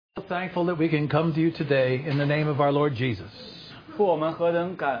thankful that we can come to you today in the name of our Lord Jesus. 父，我们何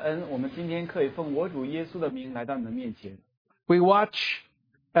等感恩，我们今天可以奉我主耶稣的名来到你的面前。We watch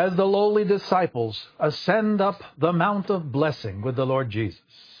as the lowly disciples ascend up the mount of blessing with the Lord Jesus.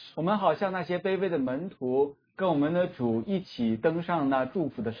 我们好像那些卑微的门徒，跟我们的主一起登上那祝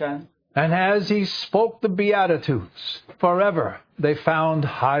福的山。And as he spoke the Beatitudes, forever they found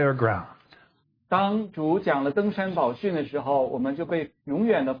higher ground. 当主讲了登山宝训的时候，我们就被永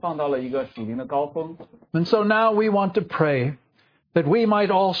远的放到了一个属灵的高峰。And so now we want to pray that we might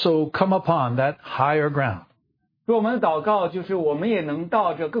also come upon that higher ground. 所以我们的祷告就是我们也能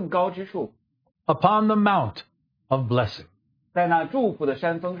到这更高之处， upon the mount of blessing. 在那祝福的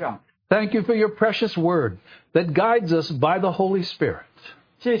山峰上。Thank you for your precious word that guides us by the Holy Spirit.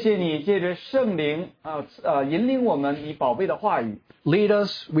 谢谢你借着圣灵引领我们你宝贝的话语。Lead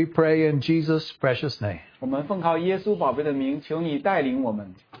us, we pray, in Jesus' precious name. 我们奉靠耶稣宝贝的名，求你带领我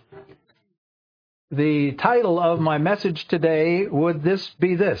们。The title of my message today would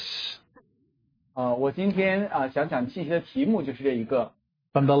be this. 我今天想讲信息的题目就是这一个。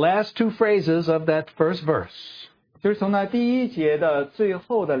From the last two phrases of that first verse. 就是从那第一节的最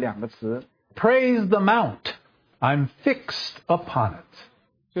后的两个词。Praise the mount, I'm fixed upon it.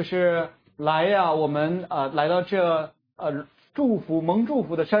 就是来呀，我们来到这蒙祝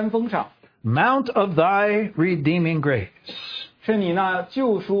福的山峰上。Mount of thy redeeming grace. 是你那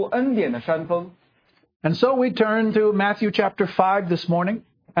救赎恩典的山峰。And so we turn to Matthew chapter 5 this morning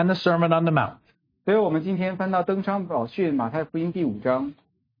and the Sermon on the Mount. 所以我们今天翻到登山宝训马太福音第5章。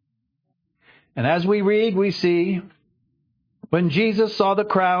And as we read, we see, when Jesus saw the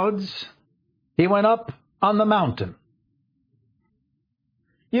crowds, he went up on the mountain.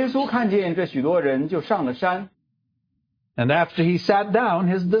 耶稣看见这许多人，就上了山。And after he sat down,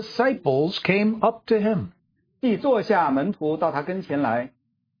 his disciples came up to him. 既坐下，门徒到他跟前来。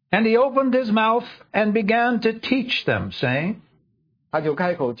And he opened his mouth and began to teach them, saying, 他就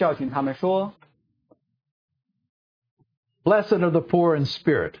开口教训他们说 Blessed are the poor in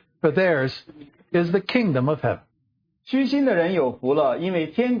spirit, for theirs is the kingdom of heaven. 虚心的人有福了，因为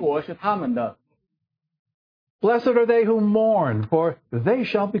天国是他们的。Blessed are they who mourn, for they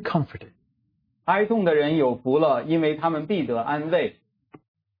shall be comforted. 哀痛的人有福了，因为他们必得安慰。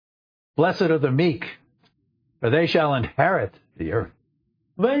Blessed are the meek, for they shall inherit the earth.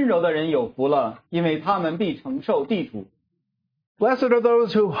 温柔的人有福了，因为他们必承受地土。Blessed are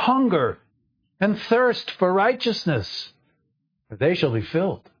those who hunger and thirst for righteousness, for they shall be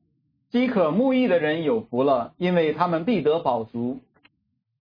filled. 饥渴慕义的人有福了，因为他们必得饱足。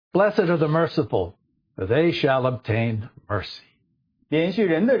Blessed are the merciful, for they shall obtain mercy. 怜恤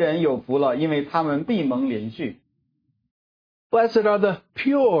人的人有福了，因为他们必蒙怜恤。Blessed are the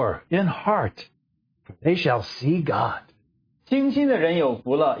pure in heart, for they shall see God. 清心的人有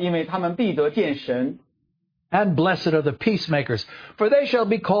福了，因为他们必得见神。And blessed are the peacemakers, for they shall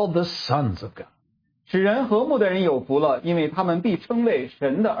be called the sons of God. 使人和睦的人有福了，因为他们必称为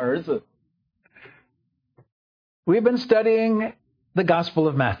神的儿子。We've been studying the Gospel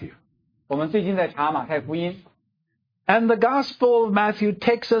of Matthew. 我们最近在查马太福音。And the Gospel of Matthew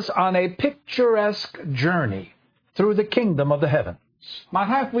takes us on a picturesque journey through the kingdom of the heavens. 马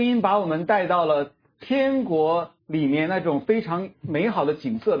太福音把我们带到了天国里面那种非常美好的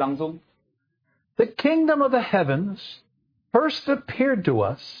景色当中。The kingdom of the heavens first appeared to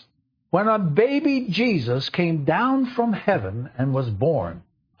us when a baby Jesus came down from heaven and was born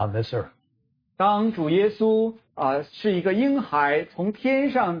on this earth. 当主耶稣是一个婴孩从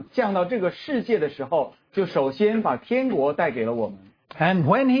天上降到这个世界的时候，就首先把天国带给了我们。And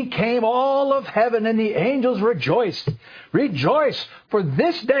when he came, all of heaven and the angels rejoiced. Rejoice, for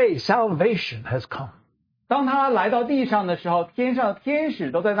this day salvation has come. 当他来到地上的时候，天上的天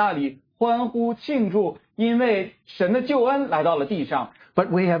使都在那里欢呼庆祝，因为神的救恩来到了地上。But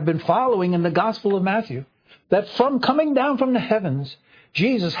we have been following in the Gospel of Matthew that from coming down from the heavens,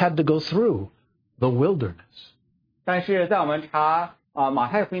 Jesus had to go through the wilderness. 但是在我们查马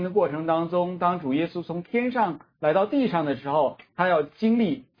太福音的过程当中，当主耶稣从天上来到地上的时候，他要经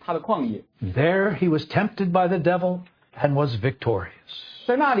历他的旷野。There he was tempted by the devil and was victorious.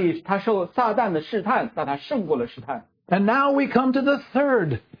 在那里他受撒旦的试探，但他胜过了试探。And now we come to the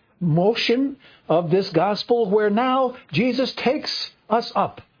third motion of this gospel, where now Jesus takes us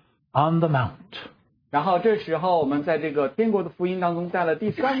up on the mount. 然后这时候我们在这个天国的福音当中带了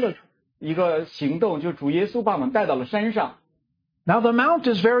第三个一个行动，就主耶稣把我们带到了山上。Now the mount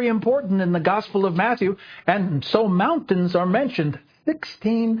is very important in the Gospel of Matthew, and so mountains are mentioned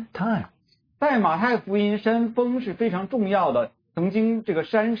 16 times. 在马太福音山峰是非常重要的，曾经这个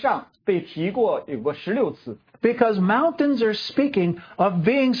山上被提过有过16次。Because mountains are speaking of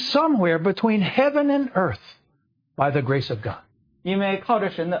being somewhere between heaven and earth by the grace of God. 因为靠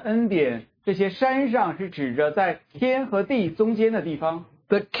着神的恩典，这些山上是指着在天和地中间的地方。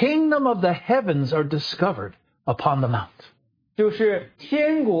The kingdom of the heavens are discovered upon the mount. 就是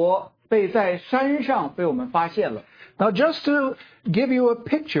天国被在山上被我们发现了。Now, just to give you a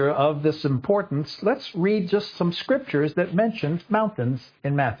picture of this importance, let's read just some scriptures that mention mountains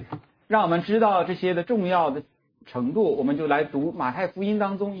in Matthew. 让我们知道这些的重要的程度，我们就来读马太福音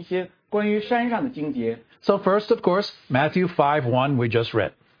当中一些关于山上的经节。So first, of course, Matthew 5:1 we just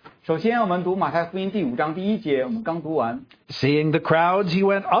read. 首先，我们读马太福音第5章第1节，我们刚读完。Seeing the crowds, he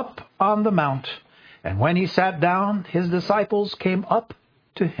went up on the mount, and when he sat down, his disciples came up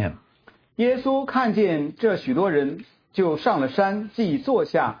to him. 耶稣看见这许多人，就上了山，既坐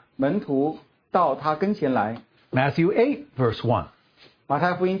下，门徒到他跟前来。Matthew 8:1. 马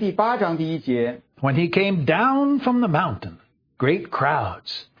太福音第8章第1节。When he came down from the mountain, great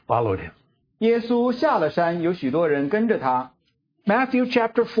crowds followed him. 耶稣下了山，有许多人跟着他。Matthew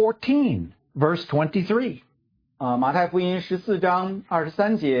chapter 14, verse 23. 马太福音14章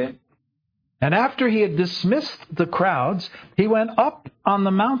23节。And after he had dismissed the crowds, he went up on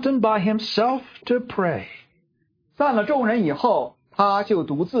the mountain by himself to pray. 散了众人以后，他就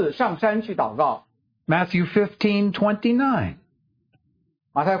独自上山去祷告。Matthew 15:29.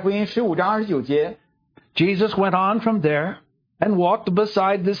 马太福音15章29节。Jesus went on from there and walked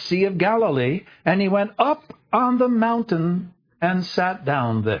beside the Sea of Galilee, and he went up on the mountain and sat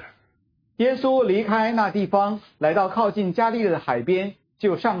down there. 耶稣离开那地方，来到靠近加利利的海边，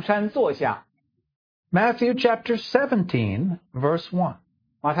就上山坐下。Matthew chapter 17, verse 1.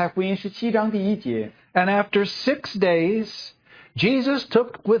 马太福音17章第1节。And after 6 days, Jesus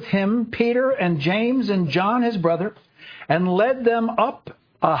took with him Peter and James and John his brother, and led them up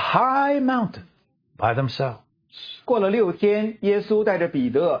a high mountain by themselves. 过了6天，耶稣带着彼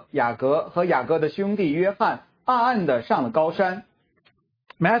得、雅各和雅各的兄弟约翰，暗暗地上了高山。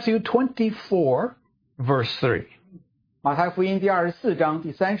Matthew 24, verse 3. 马太福音第24章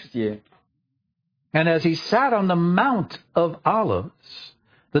第30节。And as he sat on the Mount of Olives,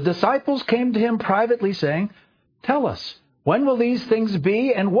 the disciples came to him privately, saying, Tell us, when will these things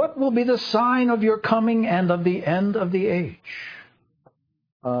be, and what will be the sign of your coming and of the end of the age?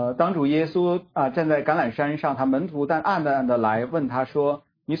 当主耶稣站在橄榄山上，他门徒暗暗的来问他说：“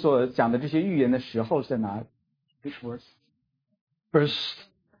你所讲的这些预言的时候是在哪里 ？”Which verse? Verse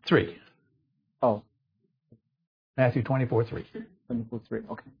 3. Oh, Matthew 24:3. 24:3.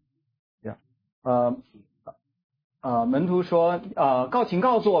 Okay. Yeah. 门徒说：“请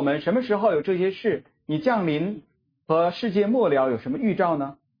告诉我们什么时候有这些事？你降临和世界末了有什么预兆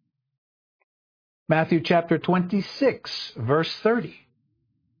呢？” Matthew chapter 26, verse 30.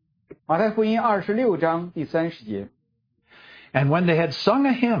 马太福音26章第30节。And when they had sung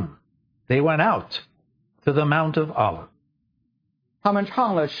a hymn, they went out to the Mount of Olives. 他们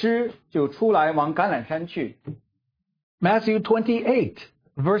唱了诗，就出来往橄榄山去。Matthew 28,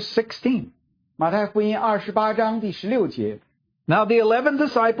 verse 16. 马太福音28章第16节。Now the 11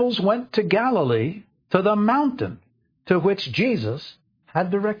 disciples went to Galilee, to the mountain to which Jesus had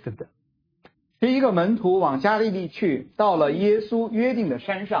directed them. 11个门徒往加利利去，到了耶稣约定的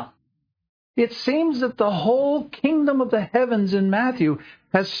山上。It seems that the whole kingdom of the heavens in Matthew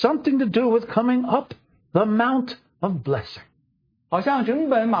has something to do with coming up the Mount of Blessing. 好像整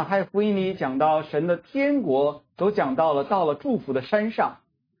本马太福音里讲到神的天国，都讲到了到了祝福的山上。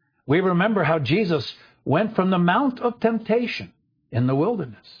We remember how Jesus went from the Mount of Temptation in the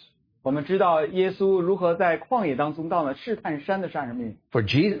wilderness. 我们知道耶稣如何在旷野当中到了试探山的上面。For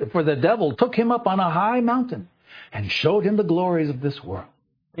the devil took him up on a high mountain and showed him the glories of this world.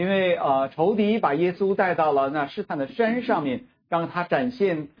 因为仇敌把耶稣带到了那试探的山上面，让他展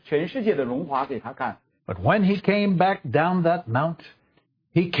现全世界的荣华给他看。But when he came back down that mount,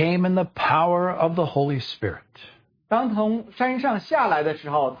 he came in the power of the Holy Spirit. 当从山上下来的时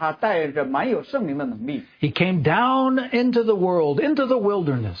候，他带着满有圣灵的能力。He came down into the world, into the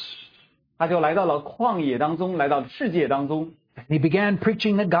wilderness. 他就来到了旷野当中，来到世界当中。He began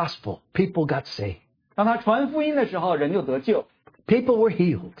preaching the gospel. People got saved. 当他传福音的时候，人就得救， People were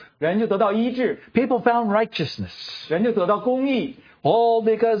healed. 人就得到医治， People found righteousness. 人就得到公义。All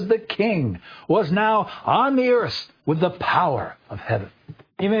because the king was now on the earth with the power of heaven.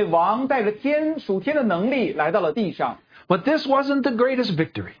 因为王带着属天的能力来到了地上。 But this wasn't the greatest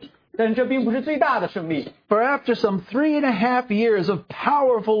victory. 但这并不是最大的胜利。 For after some 3.5 years of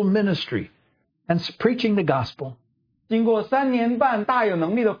powerful ministry and preaching the gospel, 经过3年半大有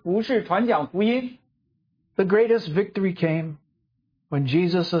能力的服事传讲福音， the greatest victory came when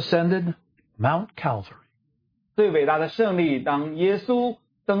Jesus ascended Mount Calvary, 最伟大的胜利，当耶稣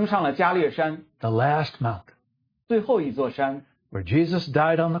登上了加略山， the last mountain, 最后一座山， where Jesus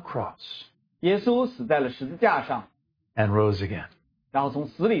died on the cross 耶稣死在了十字架上， and rose again. 然后从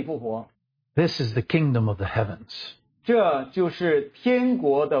死里复活。 This is the kingdom of the heavens. 这就是天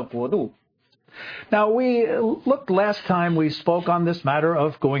国的国度。 Now, we looked last time we spoke on this matter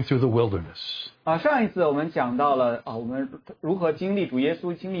of going through the wilderness. 上一次我们讲到了我们如何经历主耶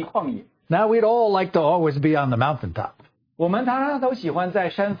稣经历旷野。 Now, we'd all like to always be on the mountaintop. 我们常常都喜欢在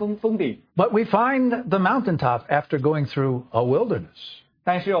山峰顶， But we find the mountaintop after going through a wilderness.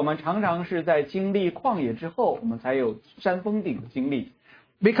 但是我们常常是在经历旷野之后，我们才有山峰顶的经历。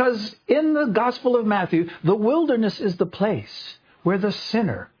 Because in the Gospel of Matthew, the wilderness is the place where the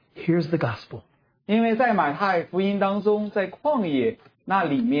sinner hears the gospel. 因为在马太福音当中，在旷野那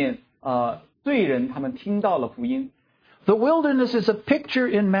里面，罪人他们听到了福音。 The wilderness is a picture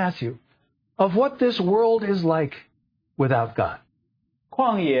in Matthew of what this world is like without God.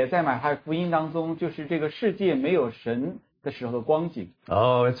 旷野在马太福音当中，就是这个世界没有神的时候的光景。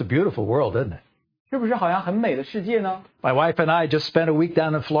 Oh, it's a beautiful world, isn't it? 是不是好像很美的世界呢？ My wife and I just spent a week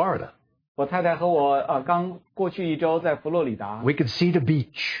down in Florida. 我太太和我刚过去一周在佛罗里达， We could see the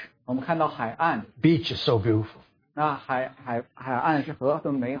beach. 我们看到海岸， Beach is so beautiful. 那海岸是何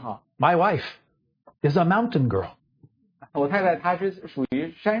等美好。 My wife is a mountain girl. 我太太她是属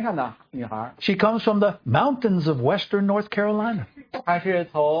于山上的女孩， She comes from the mountains of western North Carolina. 她是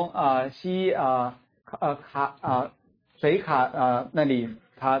从北卡那里，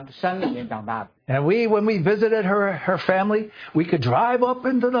她山里面长大的。 And when we visited her family, we could drive up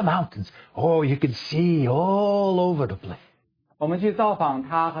into the mountains. Oh, you could see all over the place. 我们去造访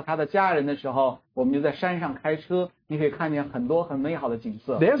她和她的家人的时候，我们就在山上开车，你可以看见很多很美好的景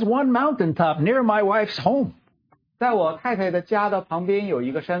色。 There's one mountaintop near my wife's home 在我太太的家的旁边有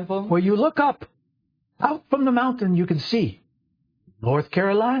一个山峰， where you look up. Out from the mountain, you can see North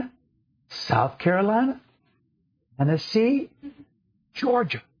Carolina, South Carolina, Tennessee,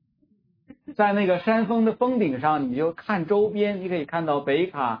 Georgia. 在那个山峰的峰顶上，你就看周边，你可以看到北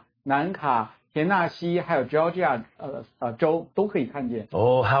卡、南卡、田纳西还有 Georgia 州都可以看见。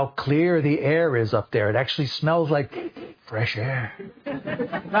 Oh, how clear the air is up there. It actually smells like fresh air.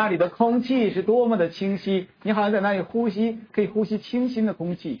 那里的空气是多么的清晰，你好像在那里呼吸，可以呼吸清新的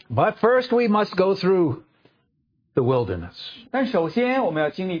空气。 But first we must go through the wilderness. 但首先我们要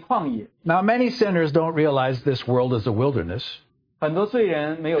经历旷野。 Now, many sinners don't realize this world is a wilderness. 很多罪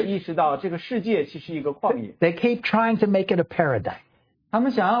人没有意识到这个世界其实一个旷野， They keep trying to make it a paradise. 他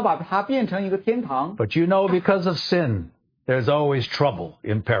们想要把它变成一个天堂。 But you know, because of sin, there's always trouble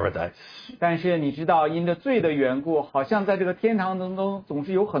in paradise. 但是你知道，因着罪的缘故，好像在这个天堂当中总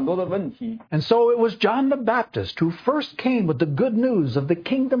是有很多的问题。 And so it was John the Baptist who first came with the good news of the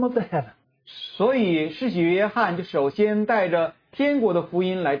kingdom of the heavens. 所以施洗约翰就首先带着天国的福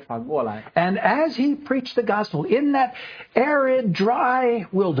音来传过来。 And as he preached the gospel in that arid, dry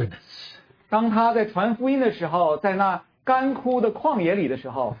wilderness, 当他在传福音的时候，在那干枯的旷野里的时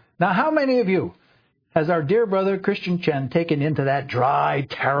候， now how many of you has our dear brother Christian Chen taken into that dry,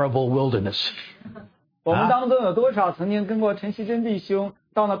 terrible wilderness? 我们当中有多少曾经跟过陈锡珍弟兄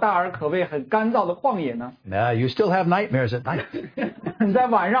到那大而可谓很干燥的旷野呢？ Now, you still have nightmares at night. 你在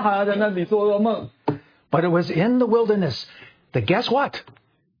晚上好像在那里做噩梦， But it was in the wilderness that, guess what?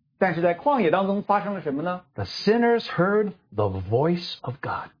 但是在旷野当中发生了什么呢？ The sinners heard the voice of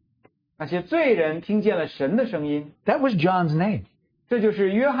God. 那些罪人听见了神的声音， That was John's name. 这就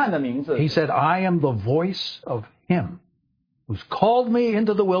是约翰的名字。 He said, I am the voice of him who's called me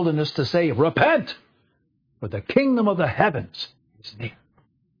into the wilderness to say, repent, for the kingdom of the heavens is near.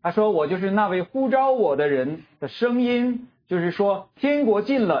 他说：“我就是那位呼召我的人的声音，就是说天国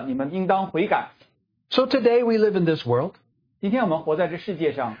近了，你们应当悔改。” So today we live in this world, 今天我们活在这世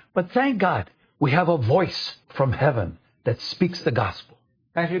界上， but thank God we have a voice from heaven that speaks the gospel.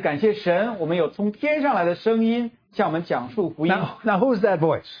 但是感谢神，我们有从天上来的声音向我们讲述福音。 Now who's that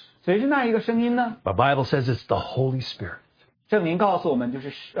voice? 谁是那一个声音呢？ The Bible says it's the Holy Spirit 圣灵告诉我们，就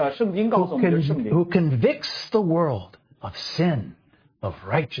是圣经告诉我们就是圣灵， who convicts the world of sin, of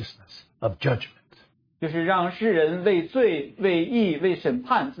righteousness, of judgment. 就是让世人为罪、为义、为审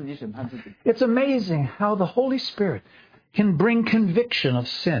判自己审判自己。 It's amazing how the Holy Spirit can bring conviction of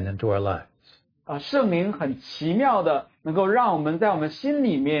sin into our lives. 圣灵很奇妙的能够让我们在我们心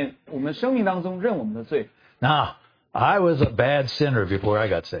里面、我们生命当中认我们的罪。 Now, I was a bad sinner before I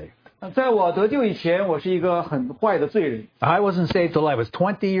got saved. 在我得救以前，我是一个很坏的罪人。 I wasn't saved till I was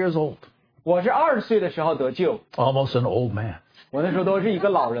 20 years old, 我是20岁的时候得救， almost an old man. 我那时候都是一个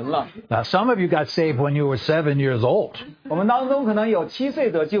老人了。 Now, some of you got saved when you were 7 years old. 我们当中可能有7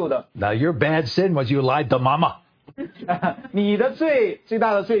岁得救的。 Now, your bad sin was you lied to mama. 你的最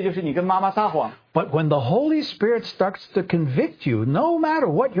大的罪就是你跟妈妈撒谎。 But when the Holy Spirit starts to convict you, no matter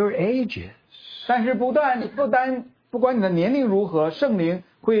what your age is, 但是不管你的年龄如何，圣灵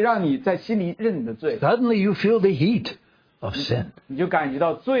会让你在心里认你的罪。 suddenly you feel the heat of sin. 你就感觉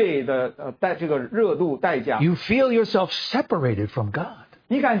到罪的这个热度代价。 You feel yourself separated from God.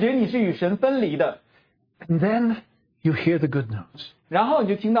 你感觉你是与神分离的。 And then you hear the good news. 然后你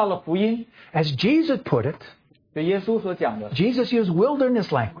就听到了福音。 As Jesus put it, 对耶稣所讲的， Jesus used wilderness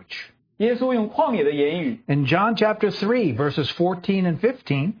language. 耶稣用旷野的言语。 In John chapter 3, verses 14 and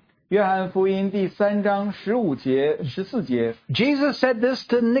 15, 约翰福音第3章15节、14节， Jesus said this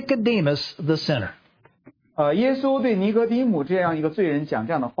to Nicodemus, the sinner. 耶稣对尼哥底母这样一个罪人讲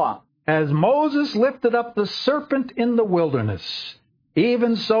这样的话。 As Moses lifted up the serpent in the wilderness,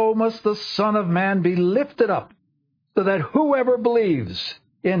 even so must the Son of Man be lifted up, so that whoever believes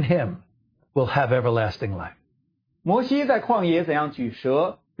in him will have everlasting life. 摩西在旷野怎样举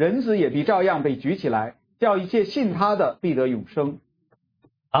蛇，人子也必照样被举起来，叫一切信他的必得永生。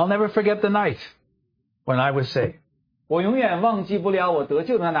 I'll never forget the night when I was saved. 我永远忘记不了我得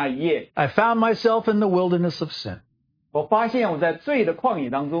救的那一夜。 I found myself in the wilderness of sin. 我发现我在罪的旷野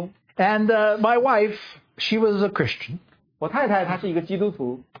当中。 And my wife, she was a Christian. 我太太她是一个基督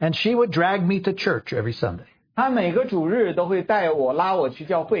徒， And she would drag me to church every Sunday. 她每个主日都会拉我去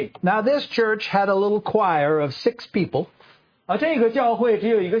教会。 Now, this church had a little choir of 6 people. 这个教会只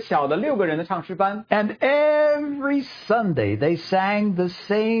有一个小的6个人的唱诗班。 And every Sunday they sang the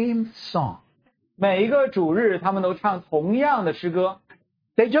same song. 每一个主日他们都唱同样的诗歌。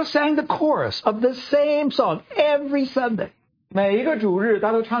 They just sang the chorus of the same song every Sunday. 每一个主日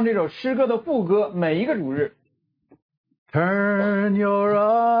他都唱这首诗歌的副歌，每一个主日。 Turn your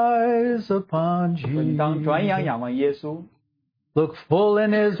eyes upon 你当转眼 Jesus. 仰望耶稣， Look full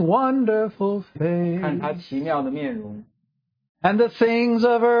in his wonderful 看他 face. 奇妙的面容。 And the things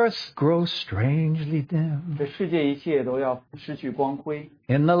of earth grow strangely dim 这世界一切都要失去光辉，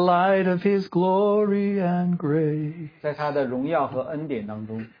 in the light of his glory and grace. 在他的荣耀和恩典当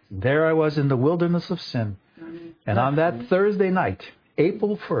中。 There I was in the wilderness of sin. And on that Thursday night,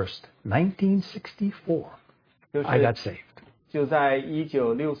 April 1st, 1964, 就是 I got saved. 就在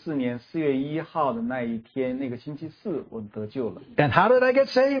1964年4月1号的那一天，那个星期四，我得救了。 And how did I get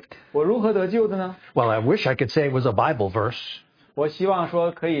saved? 我如何得救的呢？ Well, I wish I could say it was a Bible verse. 我希望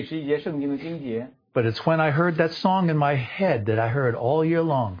说可以是一节圣经的经节。 But it's when I heard that song in my head that I heard all year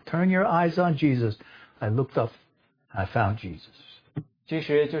long. Turn your eyes on Jesus. I looked up. I found Jesus. 其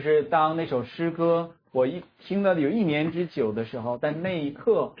实就是当那首诗歌我听了有1年之久的时候，但那一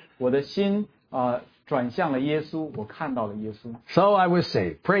刻我的心转向了耶稣，我看到了耶稣。 So I was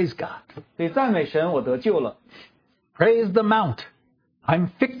saved. Praise God. 所以赞美神，我得救了。 Praise the mount. I'm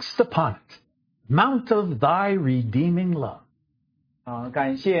fixed upon it. Mount of thy redeeming love.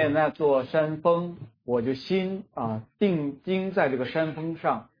 感谢那座山峰，我就心定睛在这个山峰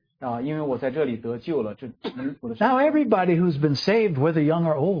上因为我在这里得救了。我的 Now everybody who's been saved, whether young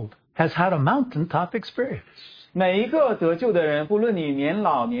or old, has had a mountaintop experience. 每一个得救的人，不论你年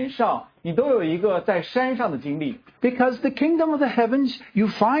老年少，你都有一个在山上的经历。 Because the kingdom of the heavens you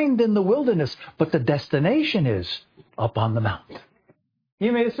find in the wilderness, but the destination is up on the mount.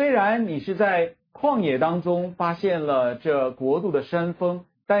 因为虽然你是在旷野当中发现了这国度的山峰，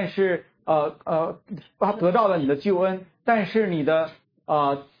但是得到了你的救恩，但是你的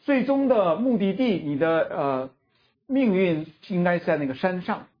最终的目的地，你的命运应该在那个山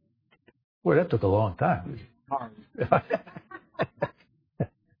上。 Well, that took a long time.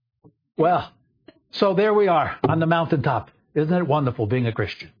 Well, so there we are on the mountaintop. Isn't it wonderful being a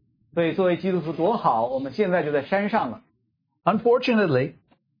Christian? 所以作为基督徒多好，我们现在就在山上了。 Unfortunately,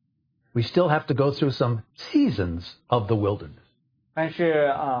 we still have to go through some seasons of the wilderness. 但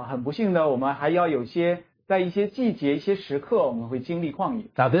是很不幸的，我们还要在一些季节、一些时刻，我们会经历旷野。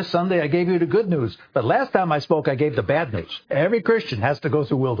 Now, this Sunday I gave you the good news, but last time I spoke I gave the bad news. Every Christian has to go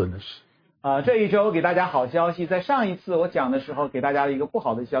through wilderness. 这一周给大家好消息，在上一次我讲的时候给大家一个不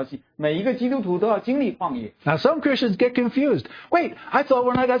好的消息，每一个基督徒都要经历旷野。 Now, some Christians get confused. Wait, I thought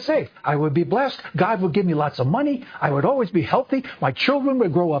when I got saved, I would be blessed. God would give me lots of money. I would always be healthy. My children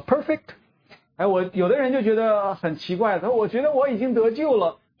would grow up perfect. 有的人就觉得很奇怪，他说我觉得我已经得救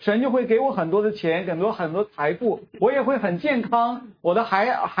了，神就会给我很多的钱，很多财富，我也会很健康，我的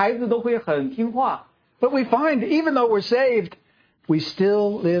孩子都会很听话。 But we find even though we're saved, we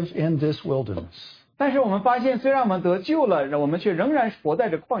still live in this wilderness. 但是我们发现，虽然我们得救了，我们却仍然活在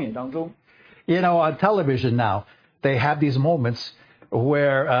这旷野当中。 You know, on television now, they have these moments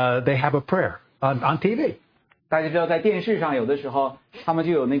where they have a prayer on TV. 大家知道，在电视上有的时候他们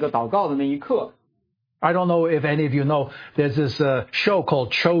就有那个祷告的那一刻。I don't know if any of you know, there's this show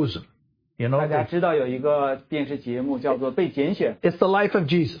called Chosen. You know, 大家知道有一个电视节目叫做《被拣选》， it's the life of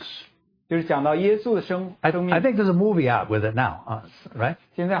Jesus. 就是讲到耶稣的生 I 命。 think there's a movie out with it now, right?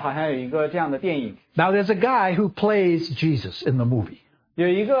 现在好像有一个这样的电影， Now there's a guy who plays Jesus in the movie. 有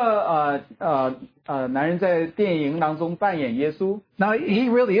一个男人在电影当中扮演耶稣， Now he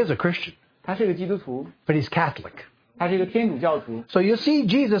really is a Christian, 他是个基督徒， but he's Catholic. 他是一个天主教徒。 So you see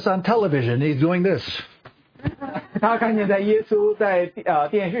Jesus on television, he's doing this. 他看见在耶稣在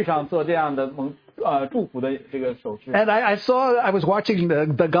电视上做这样的祝福的这个手势。 And I was watching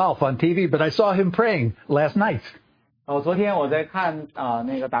the golf on TV, but I saw him praying last night. 昨天我在看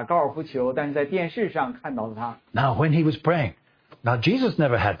那个打高尔夫球，但是在电视上看到了他。 Now when he was praying, now Jesus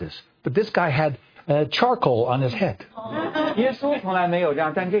never had this, but this guy had charcoal on his head. 耶稣从来没有这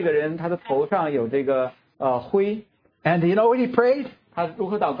样，但这个人他的头上有这个灰。 And you know what he prayed? 他如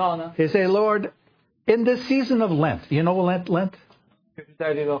何祷告呢？ He said, Lord, in this season of Lent, you know Lent? 就是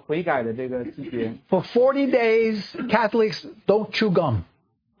在这个悔改的这个季节， For 40 days, Catholics don't chew gum.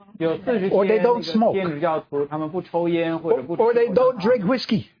 有40 Or they 天 don't 那个 smoke. 天主教徒他们不抽烟或者不 Or they 吃 don't drink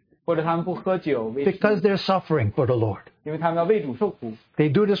whiskey 或者他们不喝酒，威士忌 because they're suffering for the Lord. 因为他们要为主受苦。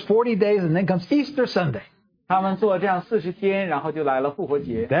 They do this 40 days and then comes Easter Sunday. 他们做这样40天，然后就来了复活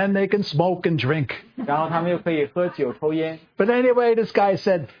节， Then they can smoke and drink. 然后他们又可以喝酒抽烟。 But anyway, this guy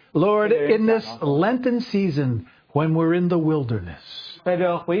said, Lord, in this Lenten season, when we're in the wilderness. 在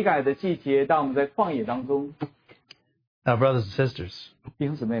这悔改的季节，当我们在旷野当中， Now, brothers and sisters, 弟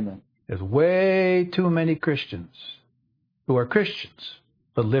兄姊妹们， there's way too many Christians who are Christians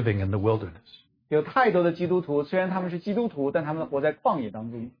but living in the wilderness. 有太多的基督徒，虽然他们是基督徒，但他们活在旷野当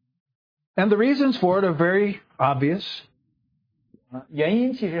中。 And the reasons for it are very obvious. 原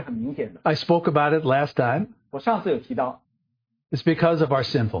因其实很明显的， I spoke about it last time. 我上次有提到， It's because of our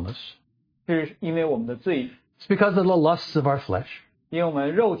sinfulness. 是因为我们的罪， It's because of the lusts of our flesh. 因为我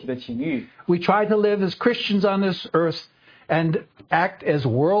们肉体的情欲。 We try to live as Christians on this earth and act as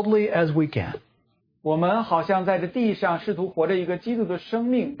worldly as we can. 我们好像在这地上试图活着一个基督的生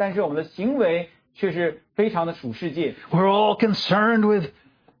命，但是我们的行为却是非常的属世界。 We're all concerned with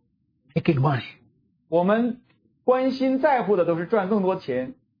making money, 我们关心在乎的都是赚更多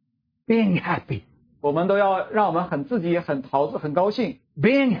钱， being happy, 我们都要让我们自己很陶醉、很高兴，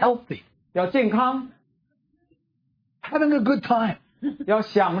 being healthy, 要健康， having a good time, 要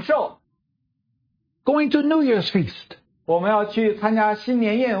享受。 going to New Year's feast. 我们要去参加新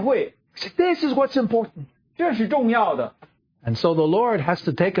年宴会， This is what's important. 这是重要的。 And so the Lord has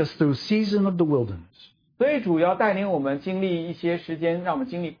to take us through season of the wilderness 所以主要带领我们经历一些时间，让我们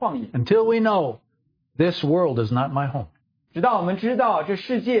经历旷野， until we know this world is not my home. 直到我们知道这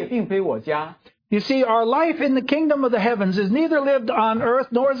世界并非我家。 You see, our life in the kingdom of the heavens is neither lived on earth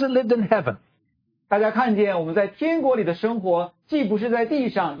nor is it lived in heaven. 大家看见我们在天国里的生活，既不是在地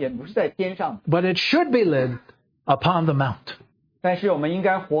上，也不是在天上， But it should be lived upon the mount, 但是我们应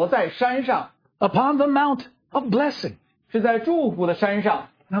该活在山上， upon the mount of blessing. 是在祝福的山上。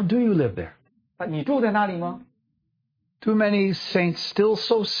 Now, do you live there? 你住在那里吗？ Too many saints still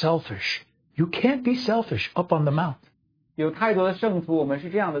so selfish. You can't be selfish up on the mount. 有太多的圣徒，我们是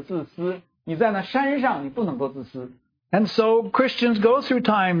这样的自私。你在那山上，你不能够自私。 And so Christians go through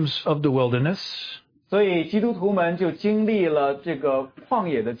times of the wilderness, 所以基督徒们就经历了这个旷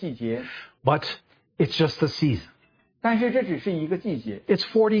野的季节， but it's just a season. 但是这只是一个季节， It's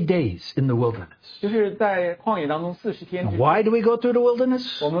 40 days in the wilderness. 就是在旷野当中40天 And 之 why do we go through the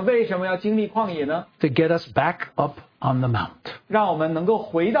wilderness? 我们为什么要经历旷野呢？ To get us back up on the mount. 让我们能够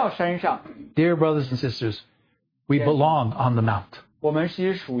回到山上。 Dear brothers and sisters, we belong on the mount. 我们其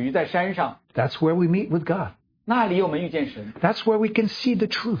实属于在山上， That's where we meet with God. 那里我们遇见神， That's where we can see the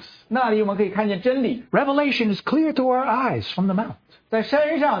truth. 那里我们可以看见真理。 Revelation is clear to our eyes from the mount. 在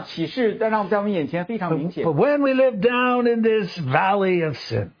山上启示在我们眼前非常明显 But，when we live down in this valley of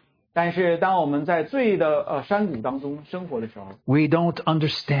sin, 但是当我们在罪的山谷当中生活的时候， we don't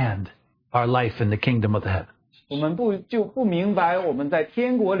understand our life in the kingdom of the heavens. 我们不明白我们在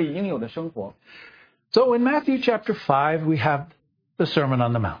天国里应有的生活。 So in Matthew chapter 5, we have the Sermon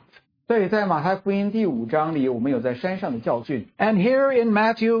on the Mount. 所以在马太福音第5章里，我们有在山上的教训。 And here in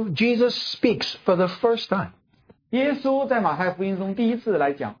Matthew, Jesus speaks for the first time. 耶稣在马太福音中第一次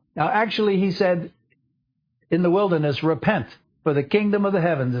来讲， Now, actually, he said in the wilderness, repent, for the kingdom of the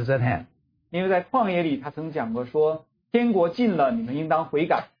heavens is at hand. 因为在旷野里他曾讲过说，天国近了，你们应当悔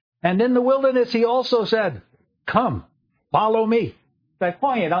改。 And in the wilderness, he also said, come, follow me. 在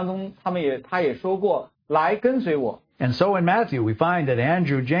旷野当中，他也说过，来跟随我。 And so in Matthew, we find that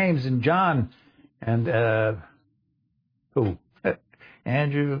Andrew, James, and John, and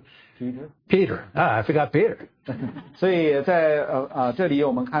Andrew, Peter. I forgot Peter. 所以在这里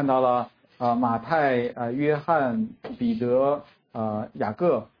我们看到了马太、约翰、彼得、雅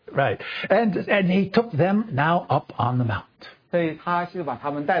各。 Right. And he took them now up on the mount. 所以他是把他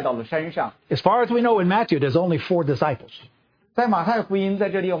们带到了山上。 As far as we know in Matthew, there's only 4 disciples. 在马太福音，在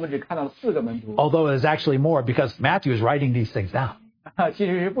这里我们只看到了4个门徒。 Although there's actually more because Matthew is writing these things down. 其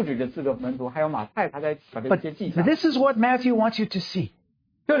实是不止这4个门徒，还有马太他在把这 But 些记下。 this is what Matthew wants you to see.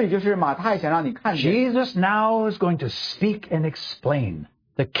 这里就是马太想让你看见。 Jesus now is going to speak and explain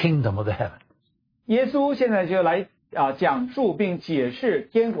the kingdom of the heavens. 耶稣现在就来讲述并解释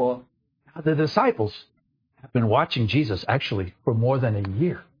天国。 Now, the disciples have been watching Jesus actually for more than a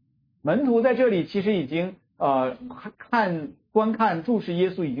year. 门徒在这里其实已经观看注视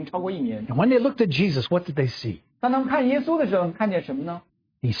耶稣已经超过1年。 And when they looked at Jesus, what did they see? 当他们看耶稣的时候，看见什么呢？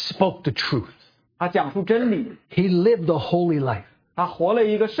 He spoke the truth. 他讲述真理， He lived the holy life. 他活了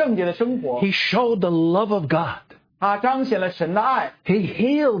一个圣洁的生活， He showed the love of God. 他彰显了神的爱， He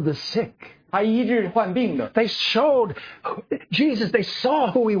healed the sick. 他医治患病的， They showed Jesus, they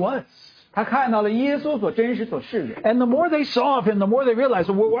saw who he was. 他看到了耶稣所真实所是的。 And the more they saw of him, the more they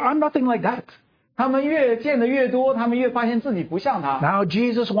realized, well, I'm nothing like that. 他们越见得越多，他们越发现自己不像他。 Now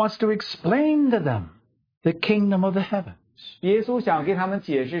Jesus wants to explain to them the kingdom of the heavens. 耶稣想给他们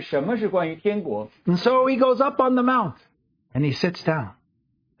解释什么是关于天国， And so he goes up on the mount and he sits down.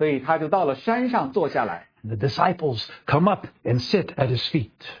 所以他就到了山上坐下来。 And the disciples come up and sit at his feet.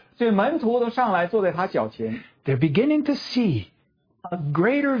 所以门徒都上来坐在他脚前， They're beginning to see a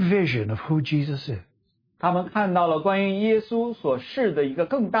greater vision of who Jesus is. 他们看到了关于耶稣所示的一个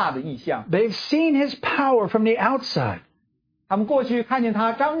更大的意象。 They've seen his power from the outside. 他们过去看见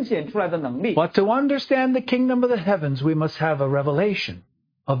他彰显出来的能力， But to understand the kingdom of the heavens, we must have a revelation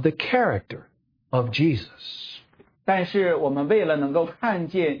of the character of Jesus. 但是我们为了能够看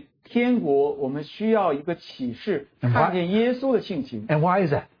见天国，我们需要一个启示，看见耶稣的性情。 And why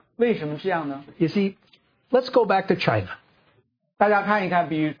is that? 为什么这样呢？ You see, let's go back to China. 大家看一看，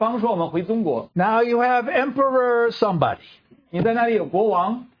比方说我们回中国， Now you have Emperor somebody. 你在那里有国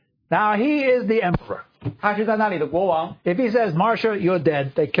王， Now he is the emperor. 他是在那里的国王。 If he says, Marcia, you're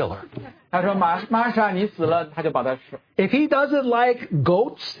dead, they kill her. 他说玛莎你死了，他就把他杀。 If he doesn't like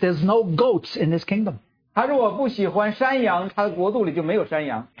goats, there's no goats in his kingdom. 他如果不喜欢山羊，他的国度里就没有山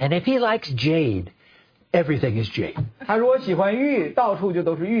羊。 And if he likes jade, everything is jade. 他如果喜欢玉，到处就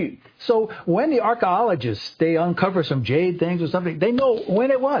都是玉。 So when the archaeologists, they uncover some jade things or something, they know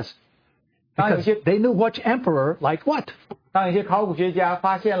when it was. Because they knew which emperor liked what. 当有些考古学家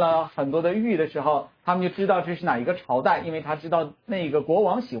发现了很多的玉的时候，他们就知道这是哪一个朝代，因为他知道那个国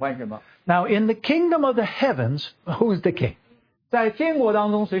王喜欢什么。 Now in the kingdom of the heavens, who's the king? 在天国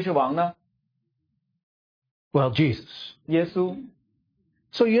当中，谁是王呢？ Well, Jesus. 耶稣。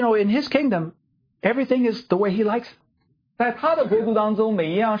 So, in his kingdom, everything is the way he likes it. 在他的国度当中，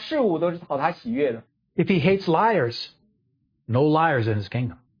每一样事物都是讨他喜悦的。 If he hates liars, no liars in his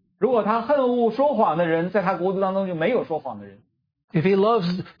kingdom. 如果他恨恶说谎的人，在他国度当中就没有说谎的人。 If he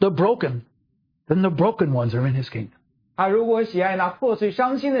loves the broken, then the broken ones are in his kingdom. 他如果喜爱那破碎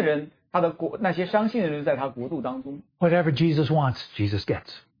伤心的人，那些伤心的人就在他国度当中。 Whatever Jesus wants, Jesus gets.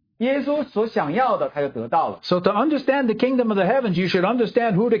 耶稣所想要的，他就得到了。 So to understand the kingdom of the heavens, you should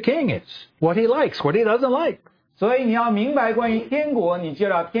understand who the king is, what he likes, what he doesn't like. 所以你要明白关于天国，你就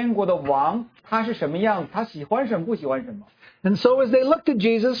要天国的王他是什么样子，他喜欢什么，不喜欢什么。 And so as they looked at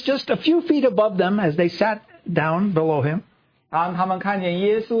Jesus, just a few feet above them, as they sat down below him, 当他们看见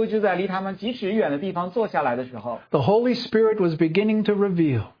耶稣就在离他们几尺远的地方坐下来的时候， the Holy Spirit was beginning to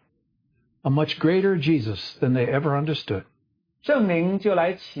reveal a much greater Jesus than they ever understood. 圣灵就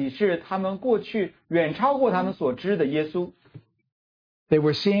来启示他们过去远超过他们所知的耶稣。 They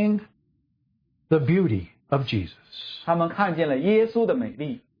were seeing the beauty of Jesus, 他们看见了耶稣的美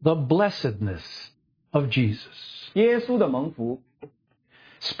丽， the blessedness of Jesus. 耶稣的蒙福。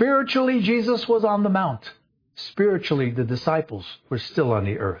 Spiritually, Jesus was on the mount. Spiritually, the disciples were still on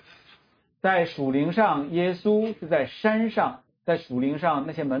the earth. 在属灵上，耶稣是在山上；在属灵上，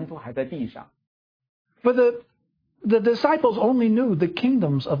那些门徒还在地上。 For the disciples only knew the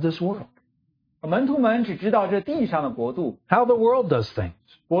kingdoms of this world, 门徒们只知道这地上的国度， how the world does things.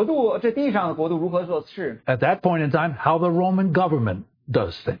 这地上的国度如何做事。 At that point in time, how the Roman government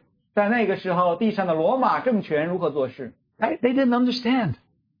does things. 在那个时候，地上的罗马政权如何做事， They didn't understand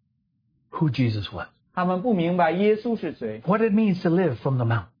who Jesus was, 他们不明白耶稣是谁， what it means to live from the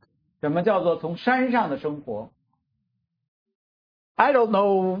mount. 什么叫做从山上的生活。 I don't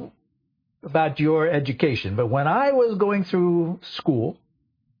know about your education, but when I was going through school,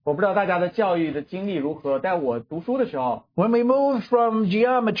 我不知道大家的教育的经历如何，在我读书的时候， when we moved from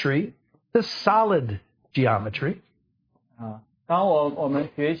geometry to solid geometry, 当我们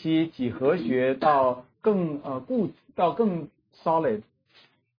学习几何学到更solid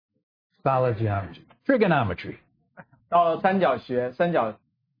geometry, trigonometry, 到三角学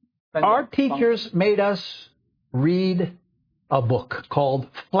our teachers made us read a book called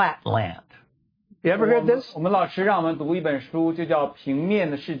Flatland. You ever heard this? 我们老师让我们读一本书，就叫《平面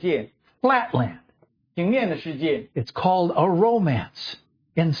的世界》。 Flatland. 平面的世界。 It's called a romance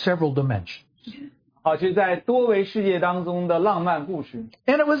in several dimensions. 好，就是在多维世界当中的浪漫故事。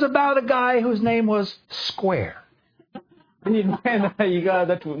 And it was about a guy whose name was Square. 里面的一个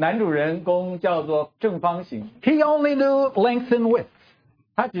的男主人公叫做正方形。 He only knew length and width.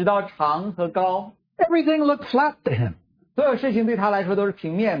 他只知道长和高。 Everything looked flat to him. 所有事情对他来说都是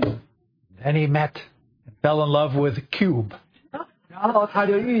平面的。 And he met and fell in love with cube. 然后他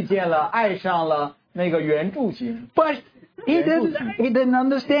就遇见了，爱上了那个圆柱形。 But he didn't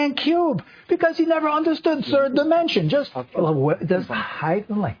understand cube because he never understood third dimension. Just height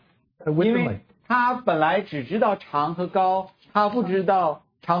and length, width 因 and 为 length. 他本来只知道长和高，他不知道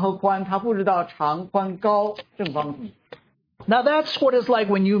长和宽，他不知道长宽高正方体。 Now that's what it's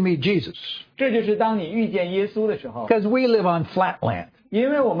like when you meet Jesus. 这就是当你遇见耶稣的时候， Because we live on flat land. 因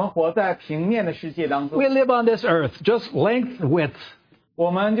为我们活在平面的世界当中 We，live on this earth, just length, width.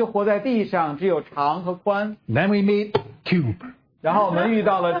 我们就活在地上，只有长和宽。 Then we meet cube. 然后我们遇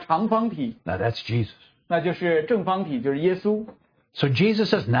到了长方体， Now that's Jesus. 那就是正方体，就是耶稣。 So Jesus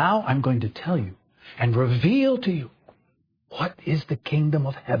says, now I'm going to tell you and reveal to you what is the kingdom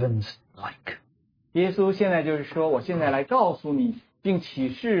of heavens like. 耶稣现在就是说，我现在来告诉你，并启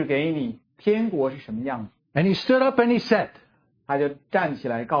示给你天国是什么样子。 And he stood up and he said, 他就站起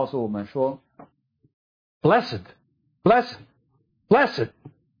来告诉我们说， Blessed, blessed, blessed,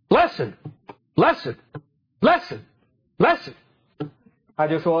 blessed, blessed, blessed, blessed. 他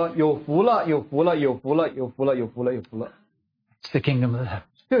就说有福了，有福了，有福了，有福了，有福了，有福了。 It's the kingdom of the heavens.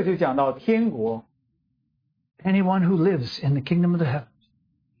 这就讲到天国， Anyone who lives in the kingdom of the heavens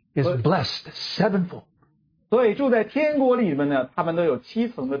is blessed sevenfold. 所以住在天国里面呢，他们都有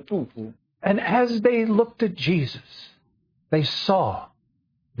7层的祝福。 And as they looked at Jesus, they saw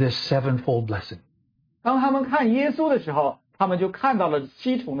this sevenfold blessing. 当他们看耶稣的时候，他们就看到了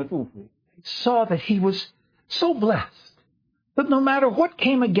7重的祝福。 They saw that he was so blessed that no matter what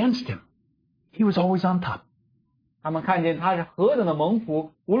came against him, he was always on top. 他们看见他是何等的蒙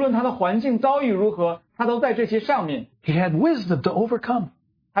福，无论他的环境遭遇如何，他都在这些上面。 He had wisdom to overcome.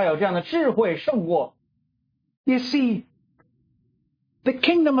 他有这样的智慧胜过。 You see, the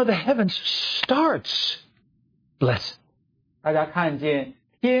kingdom of the heavens starts blessed. 大家看见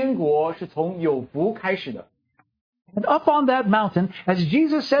天国是从有福开始的。 And up on that mountain, as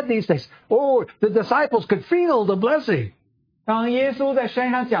Jesus said these things, oh, the disciples could feel the blessing. 当耶稣在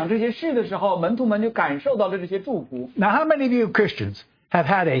山上讲这些事的时候，门徒们就感受到了这些祝福。 Now, how many of you Christians have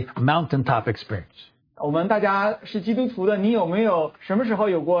had a mountaintop experience? 我们大家是基督徒的，你有没有什么时候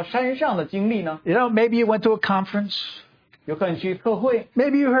有过山上的经历呢？ You know, maybe you went to a conference. 有可能去特会，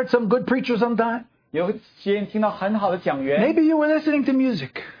 Maybe you heard some good preacher sometime. 有些听到很好的讲员， Maybe you were listening to music.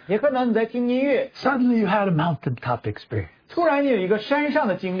 也可能你在听音乐， Suddenly you had a mountaintop experience. 突然你有一个山上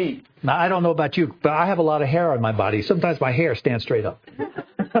的经历。 Now, I don't know about you, but I have a lot of hair on my body. Sometimes my hair stands straight up.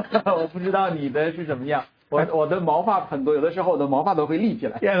 我不知道你的是怎么样，我的毛发很多，有的时候我的毛发都会立起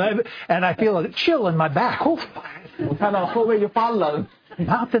来， Yeah, and I feel a chill in my back. Oh, 我看到后背就发冷。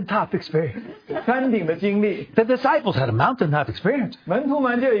 mountaintop experience. 山顶的经历， The disciples had a mountaintop experience. 门徒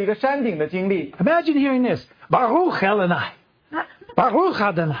们就有一个山顶的经历。 Imagine hearing this. Baruch Elanai. Baruch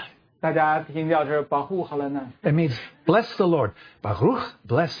Adonai. 大家听到这保护好了呢， It means bless the Lord. Baruch,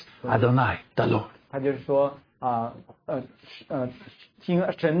 bless Adonai, the Lord. 他就是说听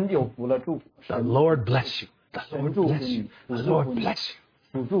神有福了，祝福 The 神， Lord bless you. The 神 Lord 祝福 bless 你 you.，主 The 祝 Lord 福你， bless you.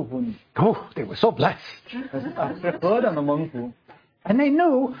 主祝福你， Oh, they were so blessed. 是何等的蒙福！ And they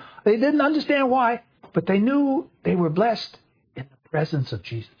knew, they didn't understand why, but they knew they were blessed in the presence of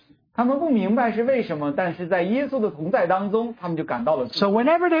Jesus. 他们不明白是为什么，但是在耶稣的同在当中，他们就感到了祝 So 福。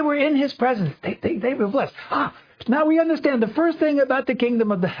 whenever they were in his presence, they were blessed. Now we understand the first thing about the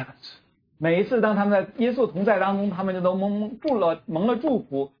kingdom of the heavens. 每一次当他们在耶稣同在当中，他们就都蒙了祝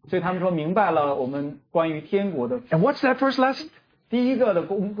福，所以他们说明白了我们关于天国的 And what's that first lesson? 第一个的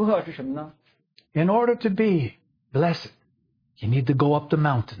功课是什么呢？ In order to be blessed, you need to go up the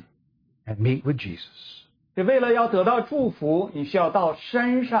mountain and meet with Jesus. 是为了要得到祝福，你需要到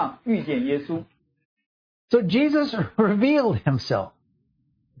山上遇见耶稣。 So Jesus revealed himself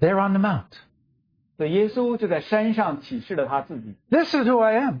there on the mount. 所以耶稣就在山上启示了他自己， This is who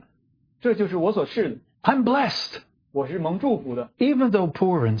I am. 这就是我所是的， I'm blessed, 我是蒙祝福的。 even though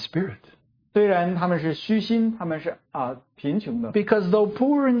poor in spirit. 虽然他们是虚心，他们是贫穷的， Because though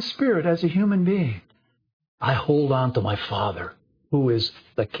poor in spirit as a human being, I hold on to my Father, who is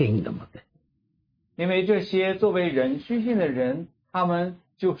the kingdom of it. 因为这些作为人虚心的人，他们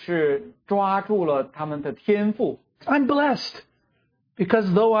就是抓住了他们的天赋。 I'm blessed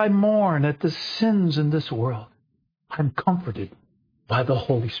because though I mourn at the sins in this world, I'm comforted by the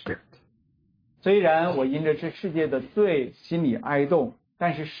Holy Spirit. 虽然我因着这世界的罪心里哀痛，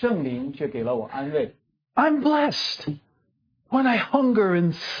但是圣灵却给了我安慰。 I'm blessed when I hunger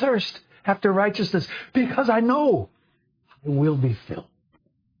and thirst after righteousness because I know I will be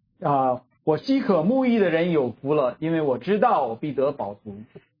filled. 我饥渴慕义的人有福了，因为我知道我必得饱足。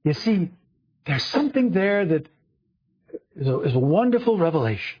 You see, there's something there that is a wonderful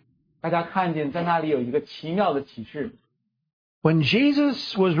revelation. 大家看见在那里有一个奇妙的启示。 When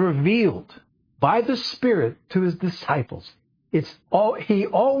Jesus was revealed by the Spirit to his disciples, he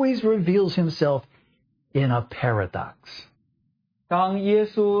always reveals himself in a paradox. 当耶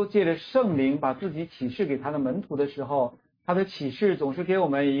稣借着圣灵把自己启示给他的门徒的时候，他的启示总是给我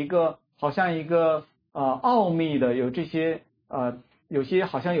们一个好像一个奥秘的，有这些有些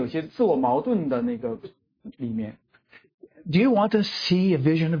好像有些自我矛盾的那个里面。 Do you want to see a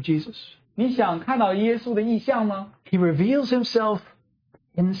vision of Jesus? 你想看到耶稣的意象吗？ He reveals himself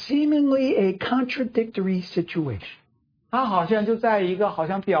in seemingly a contradictory situation. 他好像就在一个好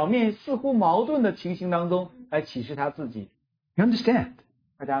像表面似乎矛盾的情形当中来启示他自己。 You understand?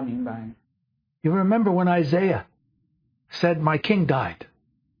 大家明白？ You remember when Isaiah said, "My king died."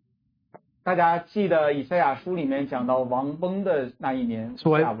 大家记得以赛亚书里面讲到王崩的那一年，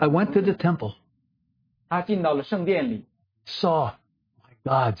 So I went to the temple, 他进到了圣殿里， saw my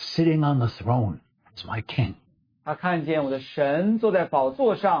God sitting on the throne as my king. 他看见我的神坐在宝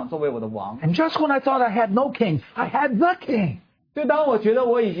座上作为我的王。 And just when I thought I had no king, I had the king. 就当我觉得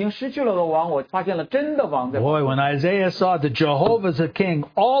我已经失去了的王，我发现了真的王在。 Boy, when Isaiah saw that Jehovah's a king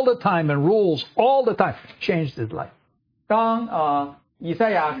all the time and rules all the time, changed his life. 当以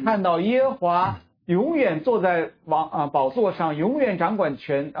赛亚看到耶和华永远坐在宝座上，永远掌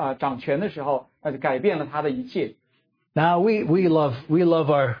权的时候，那就改变了他的一切。 Now we love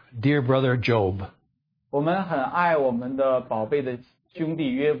our dear brother Job. 我们很爱我们的宝贝的兄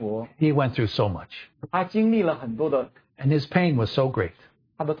弟约伯， He went through so much, 他经历了很多的， and his pain was so great.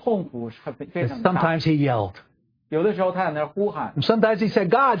 他的痛苦是非 And 常大。 sometimes he yelled. 有的时候他在那儿呼喊， And sometimes he said,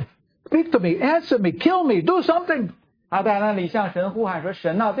 "God, speak to me, answer me, kill me, do something." 他在那里向神呼喊说：“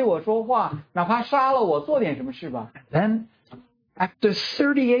神啊，对我说话，哪怕杀了我，做点什么事吧。” Then, after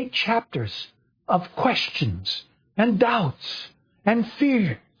 38 chapters of questions and doubts and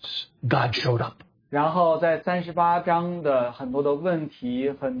fears, God showed up. 然后在38章的很多的问题、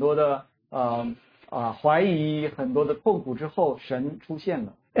很多的怀疑、很多的痛苦之后，神出现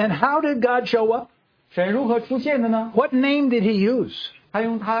了。 And how did God show up? 神如何出现的呢？ What name did he use? 他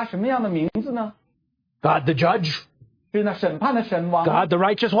用他什么样的名字呢？ God the judge? 是那审判的神王？ God the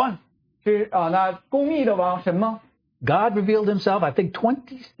righteous one? 是那公义的王神吗？ God revealed himself, I think,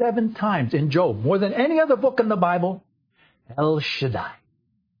 27 times in Job, more than any other book in the Bible. El Shaddai.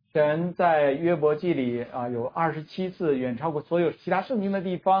 神在约伯记里有27次，远超过所有其他圣经的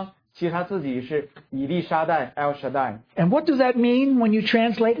地方。其实他自己是以利沙代 El Shaddai。 And what does that mean when you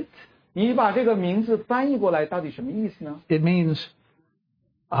translate it? 你把这个名字翻译过来，到底什么意思呢？ It means,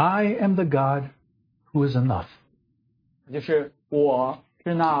 I am the God who is enough. 就是我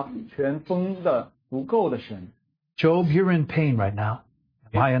是那全丰的足够的神。 Job, you're in pain right now.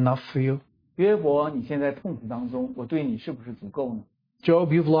 Am I enough for you? 约伯，你现在痛苦当中，我对你是不是足够呢？ Job,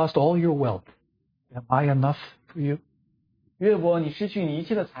 you've lost all your wealth. Am I enough for you? 约伯，你失去你一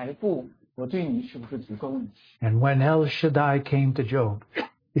切的财富，我对你是不是足够呢？ And when El Shaddai came to Job,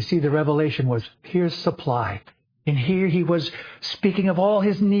 you see the revelation was, here's supply. And here he was speaking of all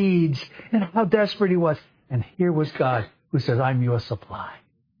his needs and how desperate he was. And here was God who says, I'm your supply.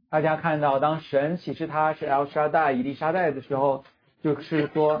 大家看到，当神启示他是 El Shaddai 以利沙代的时候，就是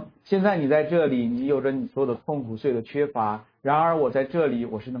说，现在你在这里，你有着你所有的痛苦、所有的缺乏。然而我在这里，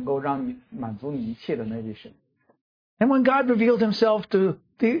我是能够让你满足你一切的那位神。 And when God revealed himself to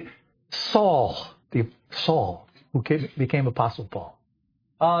Saul who became Apostle Paul.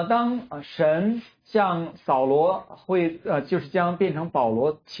 当神向扫罗就是将变成保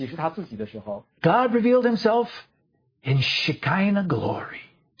罗启示他自己的时候， God revealed himself in Shekinah glory.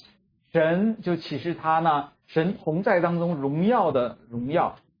 神就启示他呢，神同在当中荣耀的荣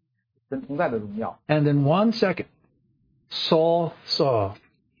耀，神同在的荣耀。 And in 1 second, Saul saw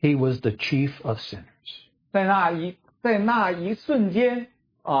he was the chief of sinners. 在那一瞬间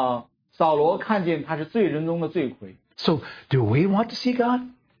扫罗看见他是罪人中的罪魁。 So, do we want to see God?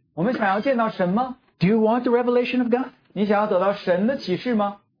 我们想要见到神吗？ Do you want the revelation of God? 你想要得到神的启示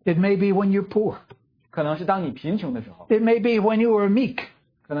吗？ It may be when you're poor. 可能是当你贫穷的时候， It may be when you are meek.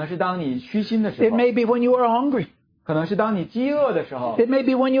 可能是当你虚心的时 It 候， may be when you are hungry. 可能是当你饥饿的时候， It may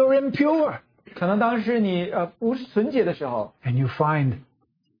be when you are impure. 可能当时你不是纯洁的时候， And you find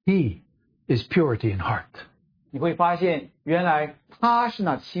he is purity in heart. 你会发现原来他是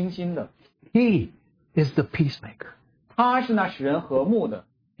那清心的， He is the peacemaker. 他是那使人和睦的。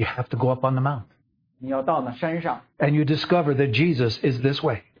 You have to go up on the mount. 你要到那山上， And you discover that Jesus is this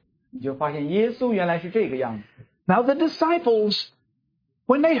way. 你就发现耶稣原来是这个样子。 Now the disciples,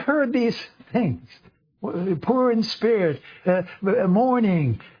 when they heard these things, poor in spirit,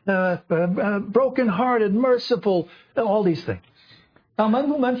 mourning, broken-hearted, merciful, all these things. 当门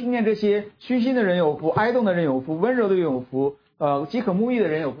徒们听见这些虚心的人有福、哀痛的人有福、温柔的人有福、饥渴沐浴的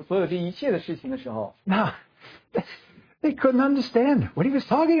人有福，所有这一切的事情的时候， Now, they couldn't understand what he was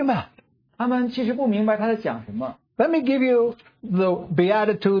talking about. 他们其实不明白他在讲什么。 Let me give you the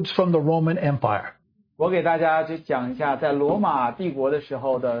Beatitudes from the Roman Empire. 我给大家就讲一下在罗马帝国的时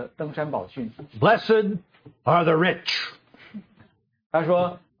候的登山宝训。 Blessed are the rich. 他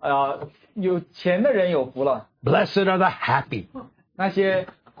说，有钱的人有福了， Blessed are the happy. 那些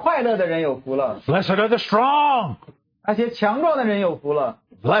快乐的人有福了， Blessed are the strong. 那些强壮的人有福了，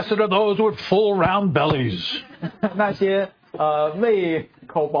 Blessed are those with full round bellies. 那些胃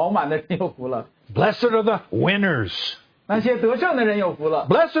口饱满的人有福了， Blessed are the winners. 那些得胜的人有福了，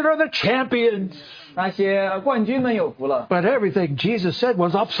 Blessed are the champions. 那些冠军们有福了。 But everything Jesus said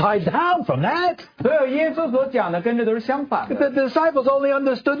was upside down from that. 所有耶稣所讲的跟这都是相反的。 The disciples only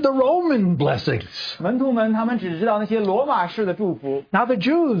understood the Roman blessings. 门徒们他们只知道那些罗马式的祝福。 Now the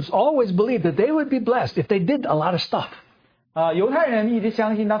Jews always believed that they would be blessed if they did a lot of stuff. 犹太人一直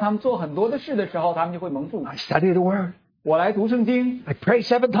相信，当他们做很多的事的时候，他们就会蒙祝福。 I study the Word. 我来读圣经， I pray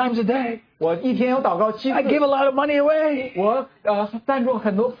 7 times a day. 我一天有祷告7 I give 次， a lot of money away. 我赞助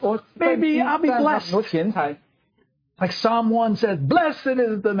很多，我 Maybe I'll be 赞助 blessed. 很多钱财。 Like Psalm 1 says, blessed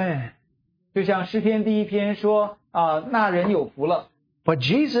is the man. 就像诗篇第1篇说那人有福了。 But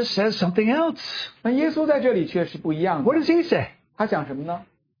Jesus says something else. 那耶稣在这里却是不一样的。 What does he say? 他讲什么呢？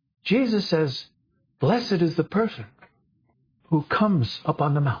 Jesus says, blessed is the person who comes up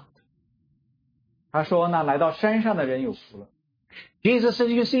on the mount. 他说那来到山上的人有福了。 Jesus says,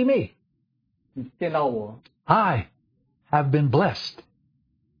 you see me. 你见到我， I have been blessed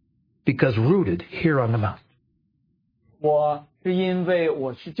because rooted here on the mount. 我是因为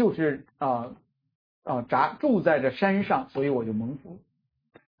我就是住在这山上，所以我就蒙福。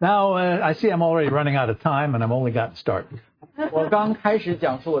 Now, I see I'm already running out of time and I've only gotten started. 我刚开始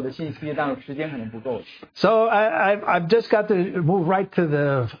讲述我的信息，但是时间可能不够。 So I've just got to move right to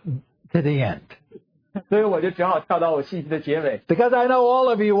the end. 所以我就只好跳到我信息的结尾。 Because I know all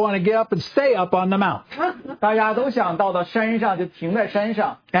of you want to get up and stay up on the mount. 大家都想到山上就停在山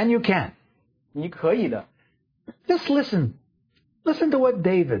上， And you can. 你可以的。 Just listen. Listen to what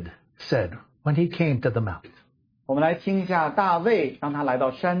David said when he came to the mount. 我们来听一下大卫当他来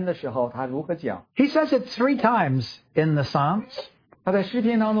到山的时候，他如何讲。 He says it 3 times in the Psalms. 他在诗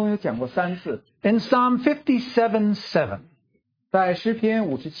篇当中有讲过3次， In Psalm 57:7, 在诗篇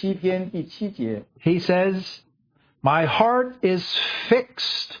57篇第7节， he says, my heart is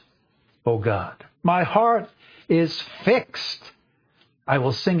fixed, O God. My heart is fixed. I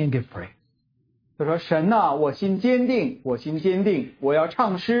will sing and give praise. 他说：“神呐，我心坚定，我心坚定，我要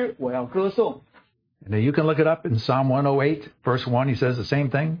唱诗，我要歌颂。” And you can look it up in Psalm 108, verse 1. He says the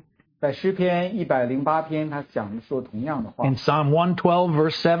same thing. 在诗篇108篇，他说同样的话。 In Psalm 112,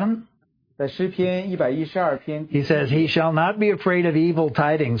 verse 7, 在诗篇112篇， he says, he shall not be afraid of evil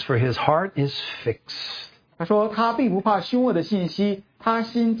tidings, for his heart is fixed. 他说他并不怕凶恶的信息，他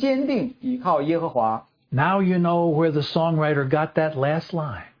心坚定，倚靠耶和华。 Now you know where the songwriter got that last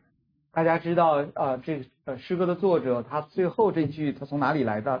line. 大家知道这诗歌的作者他最后这句他从哪里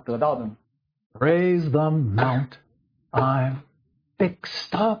来的得到的呢？ Praise the mount I'm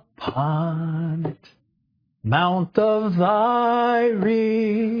fixed upon it, mount of thy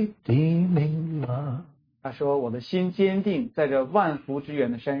redeeming love. 他说我的心坚定在这万福之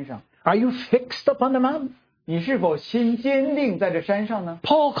源的山上。 Are you fixed upon the mountain? 你是否心坚定在这山上呢？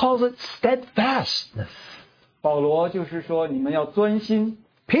 Paul calls it steadfastness. 保罗就是说你们要专心。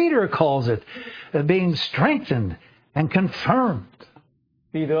 Peter calls it being strengthened and confirmed.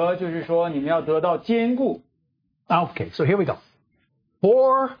 彼得就是说你们要得到坚固。 Okay, so here we go.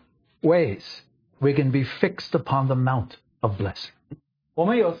 4 ways we can be fixed upon the mount of blessing. 我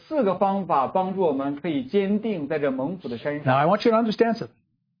们有4个方法帮助我们可以坚定在这蒙福的山 Now, 上。 I want you to understand something.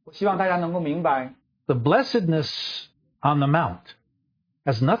 我希望大家能够明白， The blessedness on the mount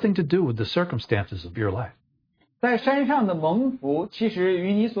has nothing to do with the circumstances of your life. 在山上的蒙福其实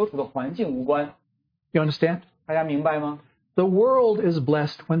与你所处的环境无关， You understand? 大家明白吗？ The world is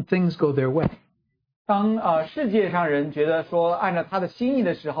blessed when things go their way. 当世界上人觉得说按照他的心意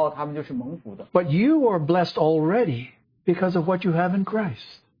的时候，他们就是蒙福的。 But you are blessed already because of what you have in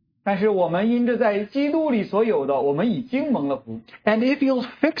Christ. 但是我们因着在基督里所有的，我们已经蒙了福。 And if you'll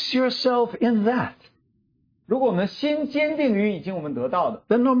fix yourself in that, 如果我们的心坚定于已经我们得到的，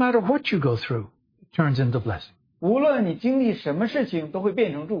 then no matter what you go through, it turns into blessing. 无论你经历什么事情，都会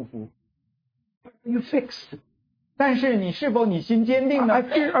变成祝福。 You fixed. 但是你是否你心坚定呢？ I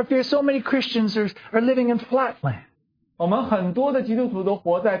fear so many Christians are living in flatland. 我们很多的基督徒都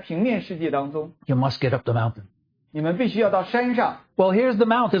活在平面世界当中， You must get up the mountain. 你们必须要到山上， Well, here's the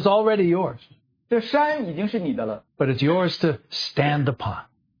mount. It's already yours. 这山已经是你的了， But it's yours to stand upon.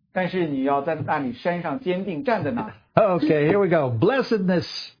 但是你要在那里山上坚定站在那里。 Okay, here we go.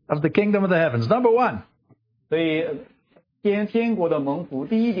 Blessedness of the kingdom of the heavens. Number 1, 所以天国的蒙福，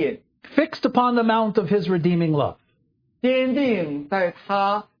第一点， fixed upon the mount of his redeeming love. 坚定在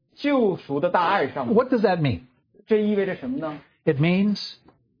他救赎的大爱上面。 What does that mean? 这意味着什么呢？ It means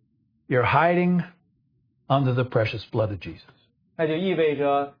you're hiding under the precious blood of Jesus. 那就意味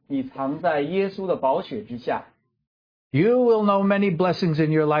着你藏在耶稣的宝血之下。 You will know many blessings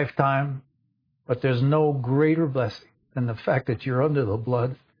in your lifetime, but there's no greater blessing than the fact that you're under the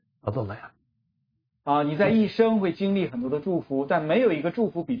blood of the Lamb. 你在一生会经历很多的祝福，但没有一个祝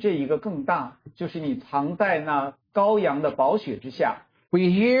福比这一个更大，就是你藏在那羔羊的宝血之下。 We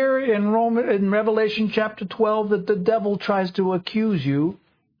hear in Revelation chapter 12 that the devil tries to accuse you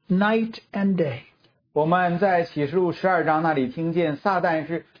night and day. 我们在启示录12章那里听见撒旦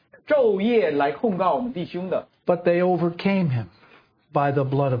是昼夜来控告我们弟兄的， But they overcame him by the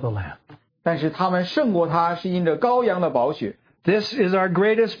blood of the Lamb. 但是他们胜过他是因着羔羊的宝血。 This is our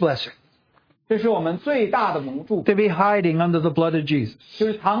greatest blessing, 这是我们最大的蒙祝福， to be hiding under the blood of Jesus. 就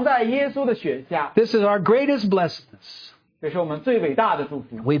是藏在耶稣的血下。 This is our greatest blessedness. 这是我们最伟大的祝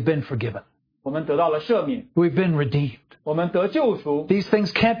福。 We've been forgiven. 我们得到了赦免， We've been redeemed. 我们得救赎， These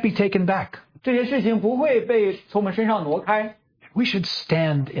things can't be taken back. 这些事情不会被从我们身上挪开。 We should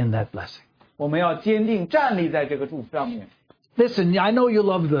stand in that blessing. 我们要坚定站立在这个祝福上面。 Listen, I know you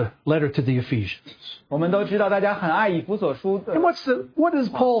love the letter to the Ephesians. 我们都知道大家很爱以弗所书的 And what does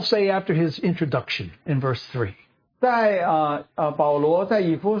Paul say after his introduction in verse 3? 在保罗在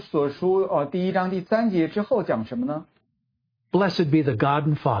以弗所书第1章第3节之后讲什么呢？ Blessed be the God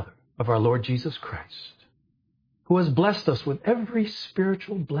and Father of our Lord Jesus Christ, who has blessed us with every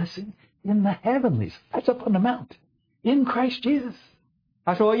spiritual blessing in the heavenlies. That's up on the mount. In Christ Jesus.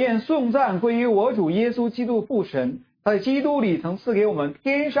 他说：“愿颂赞归于我主耶稣基督父神，他在基督里曾赐给我们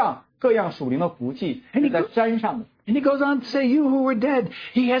天上各样属灵的福气，是在山上的。” And he goes on to say, you who were dead,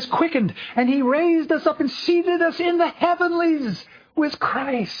 he has quickened, and he raised us up and seated us in the heavenlies with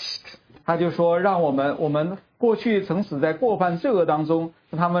Christ. 他就说：“让我们过去曾死在过犯罪恶当中，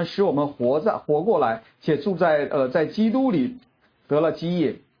他们使我们活过来，且住在基督里得了基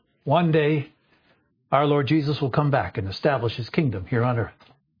业。 One day, our Lord Jesus will come back and establish his kingdom here on earth.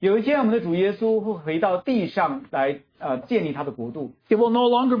 有一天，我们的主耶稣会回到地上来建立他的国度。 It will no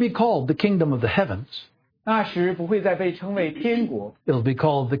longer be called the kingdom of the heavens. 那时不会再被称为天国， It'll be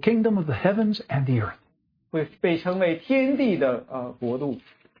called the kingdom of the heavens and the earth. 会被称为天地的国度。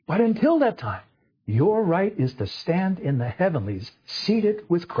 But until that time, your right is to stand in the heavenlies, seated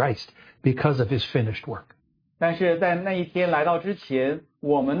with Christ because of his finished work. 但是在那一天来到之前，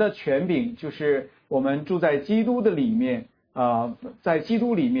我们的权柄就是我们住在基督的里面，在基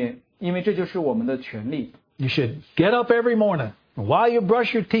督里面，因为这就是我们的权利。 You should get up every morning. While you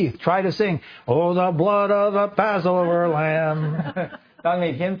brush your teeth, try to sing, Oh, the blood of the Passover lamb. 当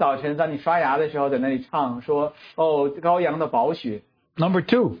每天早晨当你刷牙的时候，在那里唱说：“哦，羔羊的宝血。” Number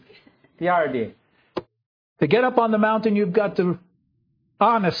 2, 第二点， to get up on the mountain, you've got to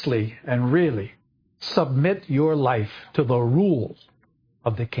honestly and really submit your life to the rule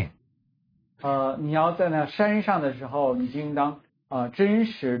of the king. 你要在那山上的时候，你就应当真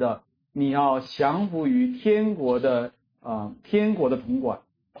实的，你要降服于天国的统管。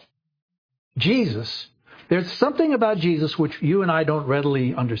 Jesus, there's something about Jesus which you and I don't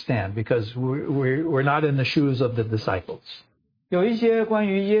readily understand because we're not in the shoes of the disciples. 有一些关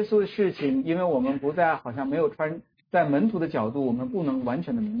于耶稣的事情，因为我们不在，好像没有穿在门徒的角度，我们不能完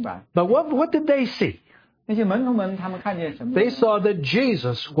全的明白。 But what did they see? 那些门徒们他们看见什么呢？ They saw that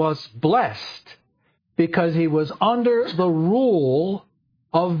Jesus was blessed because he was under the rule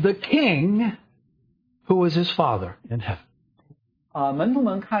of the King who was his Father in heaven. 门徒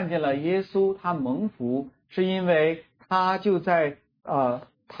们看见了耶稣，他蒙福，是因为他就在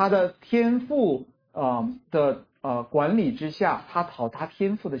他的天父的管理之下，他讨他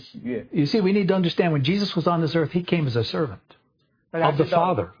天父的喜悦。You see, we need to understand when Jesus was on this earth, he came as a servant of the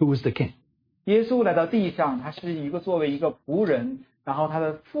Father who was the King. 耶稣来到地上，他是作为一个仆人，然后他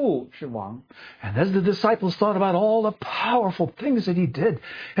的父是王。And as the disciples thought about all the powerful things that he did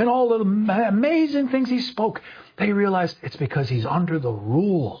and all the amazing things he spoke, they realized it's because he's under the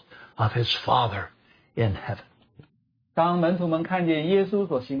rule of his Father in heaven. 当门徒们看见耶稣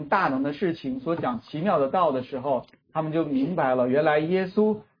所行大能的事情，所讲奇妙的道的时候，他们就明白了，原来耶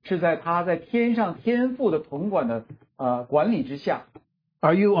稣是在他在天上天父的统管的管理之下。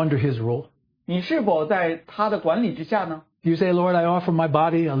Are you under his rule? 你是否在他的管理之下呢？ You say, Lord, I offer my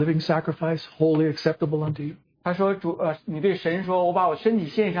body a living sacrifice, wholly acceptable unto you. 他说你对神说，我把我身体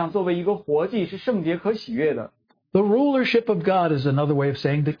献上，作为一个活祭，是圣洁可喜悦的。The rulership of God is another way of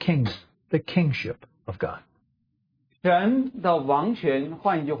saying the kingdom, the kingship of God. 神的王权，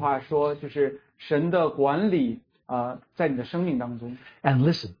换一句话说，就是神的管理在你的生命当中。And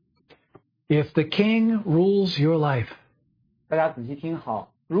listen, if the king rules your life, 大家仔细听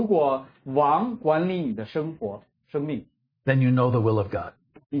好，如果王管理你的生命， then you know the will of God.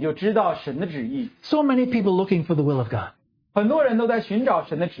 你就知道神的旨意。So many people looking for the will of God. 很多人都在寻找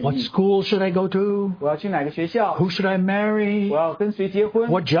神的旨 What 意。 school should I go to? 我要去哪个学校？ Who should I marry? 我要跟谁结婚？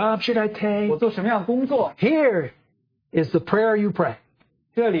 What job should I 我 take? 做什么样的工作？ Here is the prayer you pray.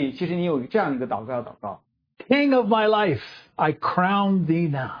 这里其实你有这样一个祷告要祷告， King of my life, I crown thee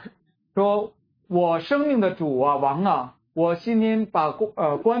now. 说我生命的主啊，王啊，我今天把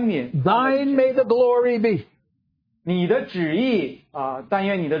冠冕 Thine may the glory be. 你的旨意但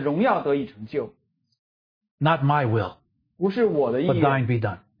愿你的荣耀得以成就， Not my will, 不是我的意 but 愿， thine be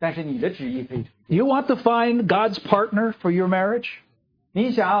done. 但是你的旨意可以成就。 You want to find God's partner for your marriage?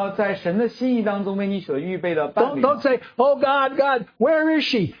 你想要在神的心意当中为你所预备的伴侣， Don't say, oh God, where is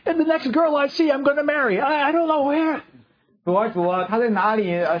she? And the next girl I see, I'm going to marry. I don't know where. 主啊，他在哪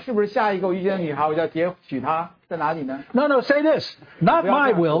里？是不是下一个我遇见的女孩，我就要娶她？在哪里呢？ No, say this. Not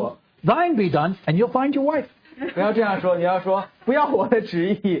my will, thine be done, and you'll find your wife. 不要这样说，你要说不要我的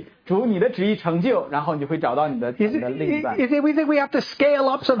旨意，主你的旨意成就，然后你就会找到你的另一半。We think we have to scale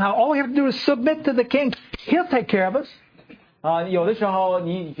up somehow. All we have to do is submit to the king. He'll take care of us. 有的时候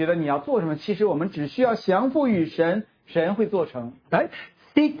你觉得你要做什么，其实我们只需要降服于神，神会做成。 Right?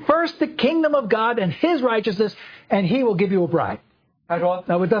 Seek first the kingdom of God and his righteousness, and he will give you a bride. 他说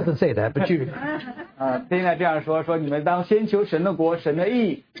No, it doesn't say that, but you... 现在这样说你们当先求神的国，神的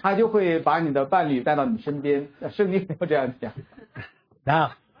义，他就会把你的伴侣带到你身边。圣经没有这样讲。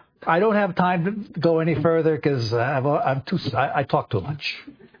 Now, I don't have time to go any further because I talk too much.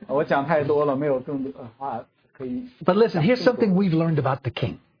 我讲太多了，没有更多话可以。 But listen, here's something we've learned about the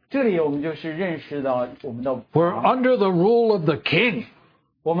king. 这里我们就是认识到我们的 We're 王， under the rule of the king.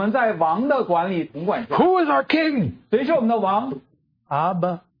 我们在王的管理统管下。 Who is our king? 谁是我们的王？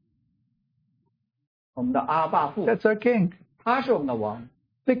 Abba. 我们的阿爸父， That's our king. 他是我们的王。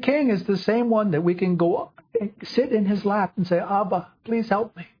 The king is the same one that we can go sit in his lap and say, Abba, please help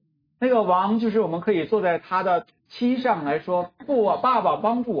me. 那个王就是我们可以坐在他的膝上来说，父啊，爸爸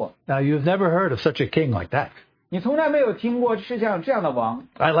帮助我。 Now, you've never heard of such a king like that. 你从来没有听过世界上这样的王。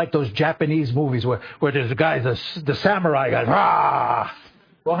 I like those Japanese movies where there's a guy, the samurai guy, rah!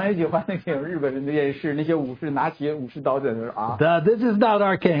 我很喜欢那些日本人的电视，那些武士拿起武士刀在那啊。 This is not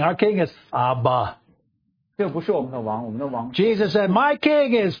our king. Our king is Abba. 这不是我们的王，我们的王。 Jesus said, my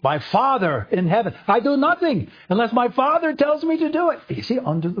king is my Father in heaven. I do nothing unless my Father tells me to do it. You see,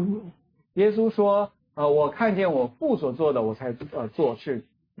 under the rule. 耶稣说，我看见我父所做的，我才做事。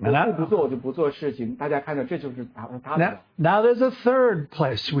我父不做，我就不做事情。大家看到，这就是他的。 Now there's a third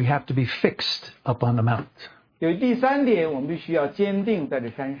place we have to be fixed up on the mount. 有第三点，我们必须要坚定在这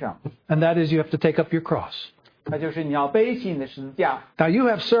山上， And that is you have to take up your cross. 那就是你要背起你的十字架。 Now you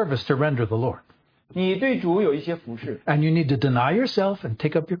have service to render the Lord. 你对主有一些服侍， And you need to deny yourself and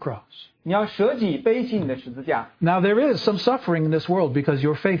take up your cross. 你要舍己背起你的十字架。 Now there is some suffering in this world because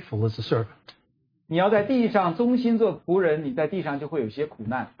you're faithful as a servant. 你要在地上忠心做仆人，你在地上就会有一些苦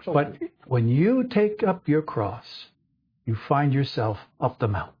难。受苦 But when you take up your cross, you find yourself up the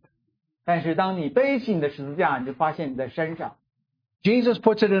mount. 但是当你背起你的十字架，你就发现你在山上。 Jesus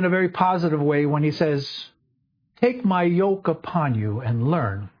puts it in a very positive way when he says, take my yoke upon you and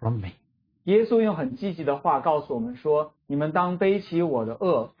learn from me. 耶稣用很积极的话告诉我们说：“你们当背起我的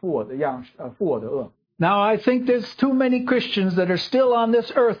恶，负我的恶。” Now, I think there's too many Christians that are still on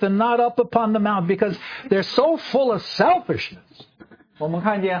this earth and not up upon the mount because they're so full of selfishness. 我们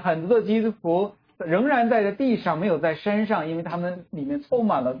看见很多的基督徒仍然在地上，没有在山上，因为他们里面充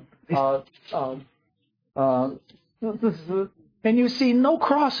满了自私。And you see no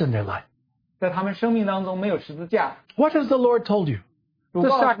cross in their life. 在他们生命当中没有十字架。What has the Lord told you? 主 To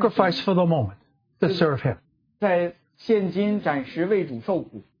告诉你 sacrifice for the moment, to serve Him. 在现今暂时为主受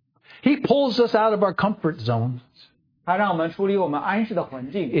苦， He pulls us out of our comfort zones 他让我们处理我们安适的环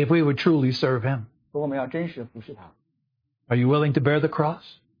境， if we would truly serve Him. 说我们要真实服侍他。 Are you willing to bear the cross?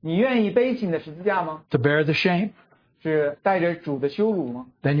 你愿意背起你的十字架吗？ To bear the shame? 是带着主的羞辱吗？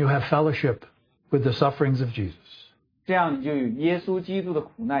 Then you have fellowship with the sufferings of Jesus. 这样你就与耶稣基督的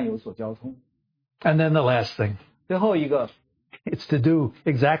苦难有所交通。 And then the last thing, 最后一个 it's to do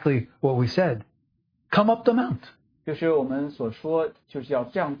exactly what we said. Come up the mount. 就是我们所说就是要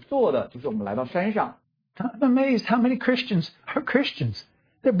这样做的，就是我们来到山上。 I'm amazed how many Christians are Christians.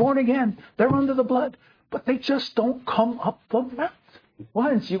 They're born again. They're under the blood. But they just don't come up the mount. 我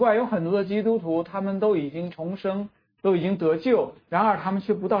很奇怪，有很多的基督徒，他们都已经重生，都已经得救，然而他们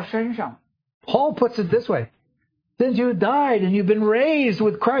却不到山上。 Paul puts it this way. Since you died and you've been raised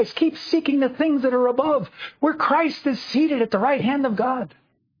with Christ, keep seeking the things that are above, where Christ is seated at the right hand of God.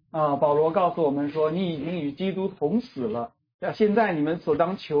 保罗告诉我们说，你已经与基督同死了。现在你们所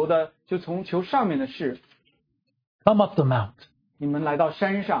当求的，就从求上面的事。 Come up the mount. 你们来到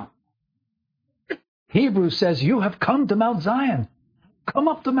山上。 Hebrews says, you have come to Mount Zion. Come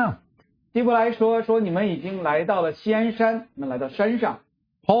up the mount. 希伯来说你们已经来到了锡安山，你们来到山上。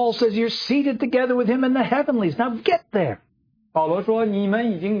 Paul says you're seated together with him in the heavenlies. Now get there. 保罗说你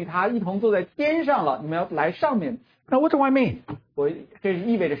们已经与他一同坐在天上了，你们要来上面。 Now what do I mean? 这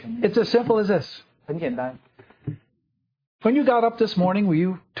意味着什么？ It's as simple as this. 很简单。 When you got up this morning, were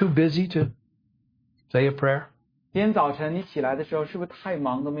you too busy to say a prayer? 今天早晨你起来的时候，是不是太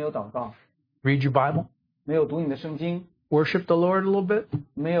忙都没有祷告， Read your Bible? 没有读你的圣经， Worship the Lord a little bit?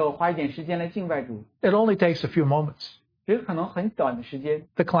 没有花一点时间来敬拜主？ It only takes a few moments 只可能很短的时间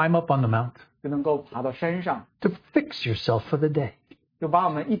to climb up on the mount, 就能够爬到山上， to fix yourself for the day. 就把我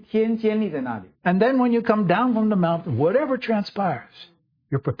们一天建立在那里。 And then when you come down from the mountain, whatever transpires,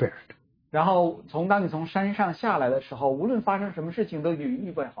 you're prepared. 然后当你从山上下来的时候，无论发生什么事情都已经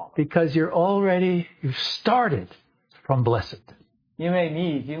预备好了， Because you've started from blessed. 因为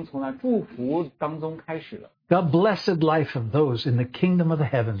你已经从那祝福当中开始了。 The blessed life of those in the kingdom of the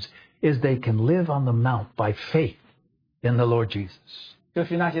heavens is they can live on the mount by faith in the Lord Jesus. 就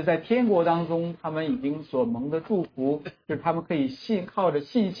是那些在天国当中，他们已经所蒙的祝福，就是他们可以靠着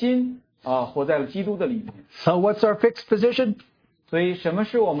信心活在了基督的里面。 So what's our fixed position? 所以什么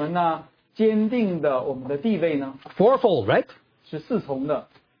是我们呢坚定的我们的地位呢？ Fourfold, right? 是四重的。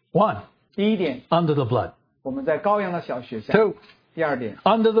 One, 第一点， under the blood. 我们在羔羊的小血下。 Two, 第二点，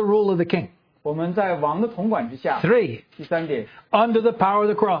 under the rule of the king. 我们在王的统管之下。 Three, 第三点， under the power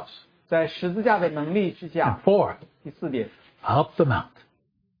of the cross. 在十字架的能力之 And 下。 four, 第四点， up the mount.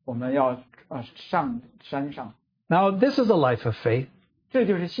 我们要上山上。 Now, this is a life of faith. 这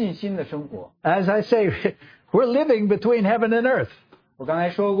就是信心的生活。 As I say, we're living between heaven and earth. 我刚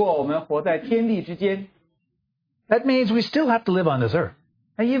才说过，我们活在天地之间， That means we still have to live on this earth,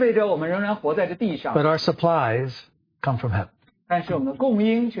 那意味着我们仍然活在这地上， but our supplies come from heaven. 但是我们的供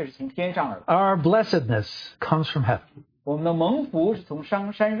应却是从天上而来。 Our blessedness comes from heaven. 我们的蒙福是从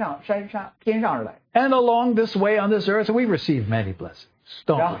天上而来。 And along this way on this earth, we receive many blessings,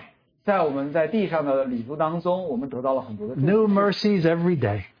 然 don't 后 we? 在我们在地上的旅途当中，我们得到了很多的祝福， New mercies every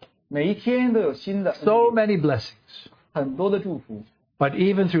day. 每一天都有新的 So many blessings. 很多的祝福， But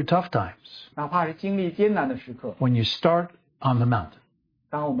even through tough times, 哪怕是经历艰难的时刻， when you start on the mountain,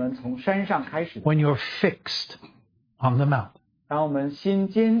 当我们从山上开始的， when you're fixed on the mountain, 当我们心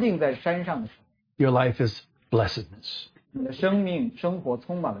坚定在山上的时候， your life is blessedness. 你的生活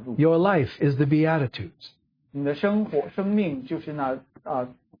充满了祝福， Your life is the Beatitudes. 你的生命就是那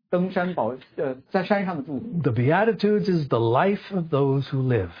登山在山上的祝福。 The Beatitudes is the life of those who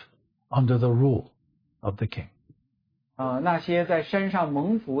live under the rule of the King. 那些在山上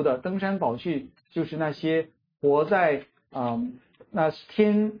蒙福的登山宝训，就是那些活在那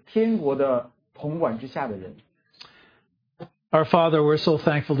天国的统管之下的人。 Our Father, we're so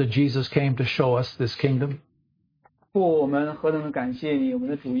thankful that Jesus came to show us this kingdom. 父，我们何等的感谢你，我们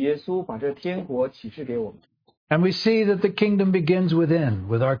的主耶稣把这天国启示给我们。 And we see that the kingdom begins within,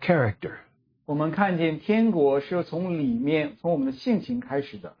 with our character. 我们看见天国是从里面，从我们的性情开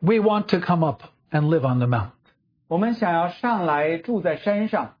始的。 We want to come up and live on the mount, 我们想要上来住在山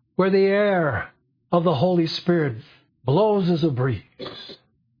上， where the air of the Holy Spirit blows as a breeze.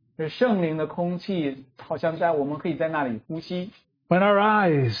 这圣灵的空气好像我们可以在那里呼吸。 When our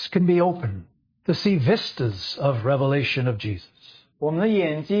eyes can be opened to see vistas of revelation of Jesus. 我们的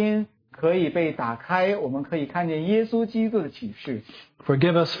眼睛可以被打开，我们可以看见耶稣基督的启示。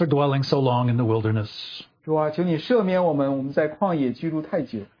 Forgive us for dwelling so long in the wilderness. 主啊，求你赦免我们在旷野居住太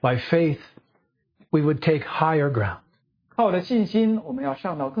久。 By faith, we would take higher ground. 靠着信心，我们要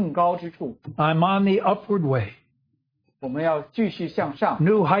上到更高之处， I'm on the upward way. 我们要继续向上，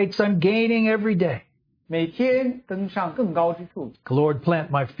 New heights I'm gaining every day. 每天登上更高之处。 Lord, plant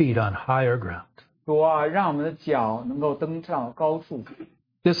my feet on higher ground. 主啊，让我们的脚能够登上高处。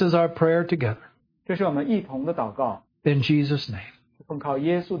 This is our prayer together. 这是我们一同的祷告， In Jesus' name. 奉靠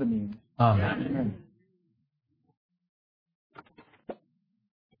耶稣的名。 Amen.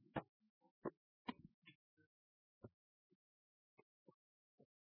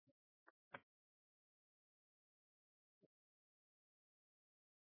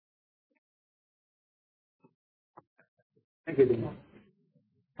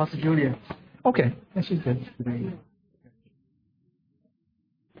 Pastor Julia. Okay. This is good.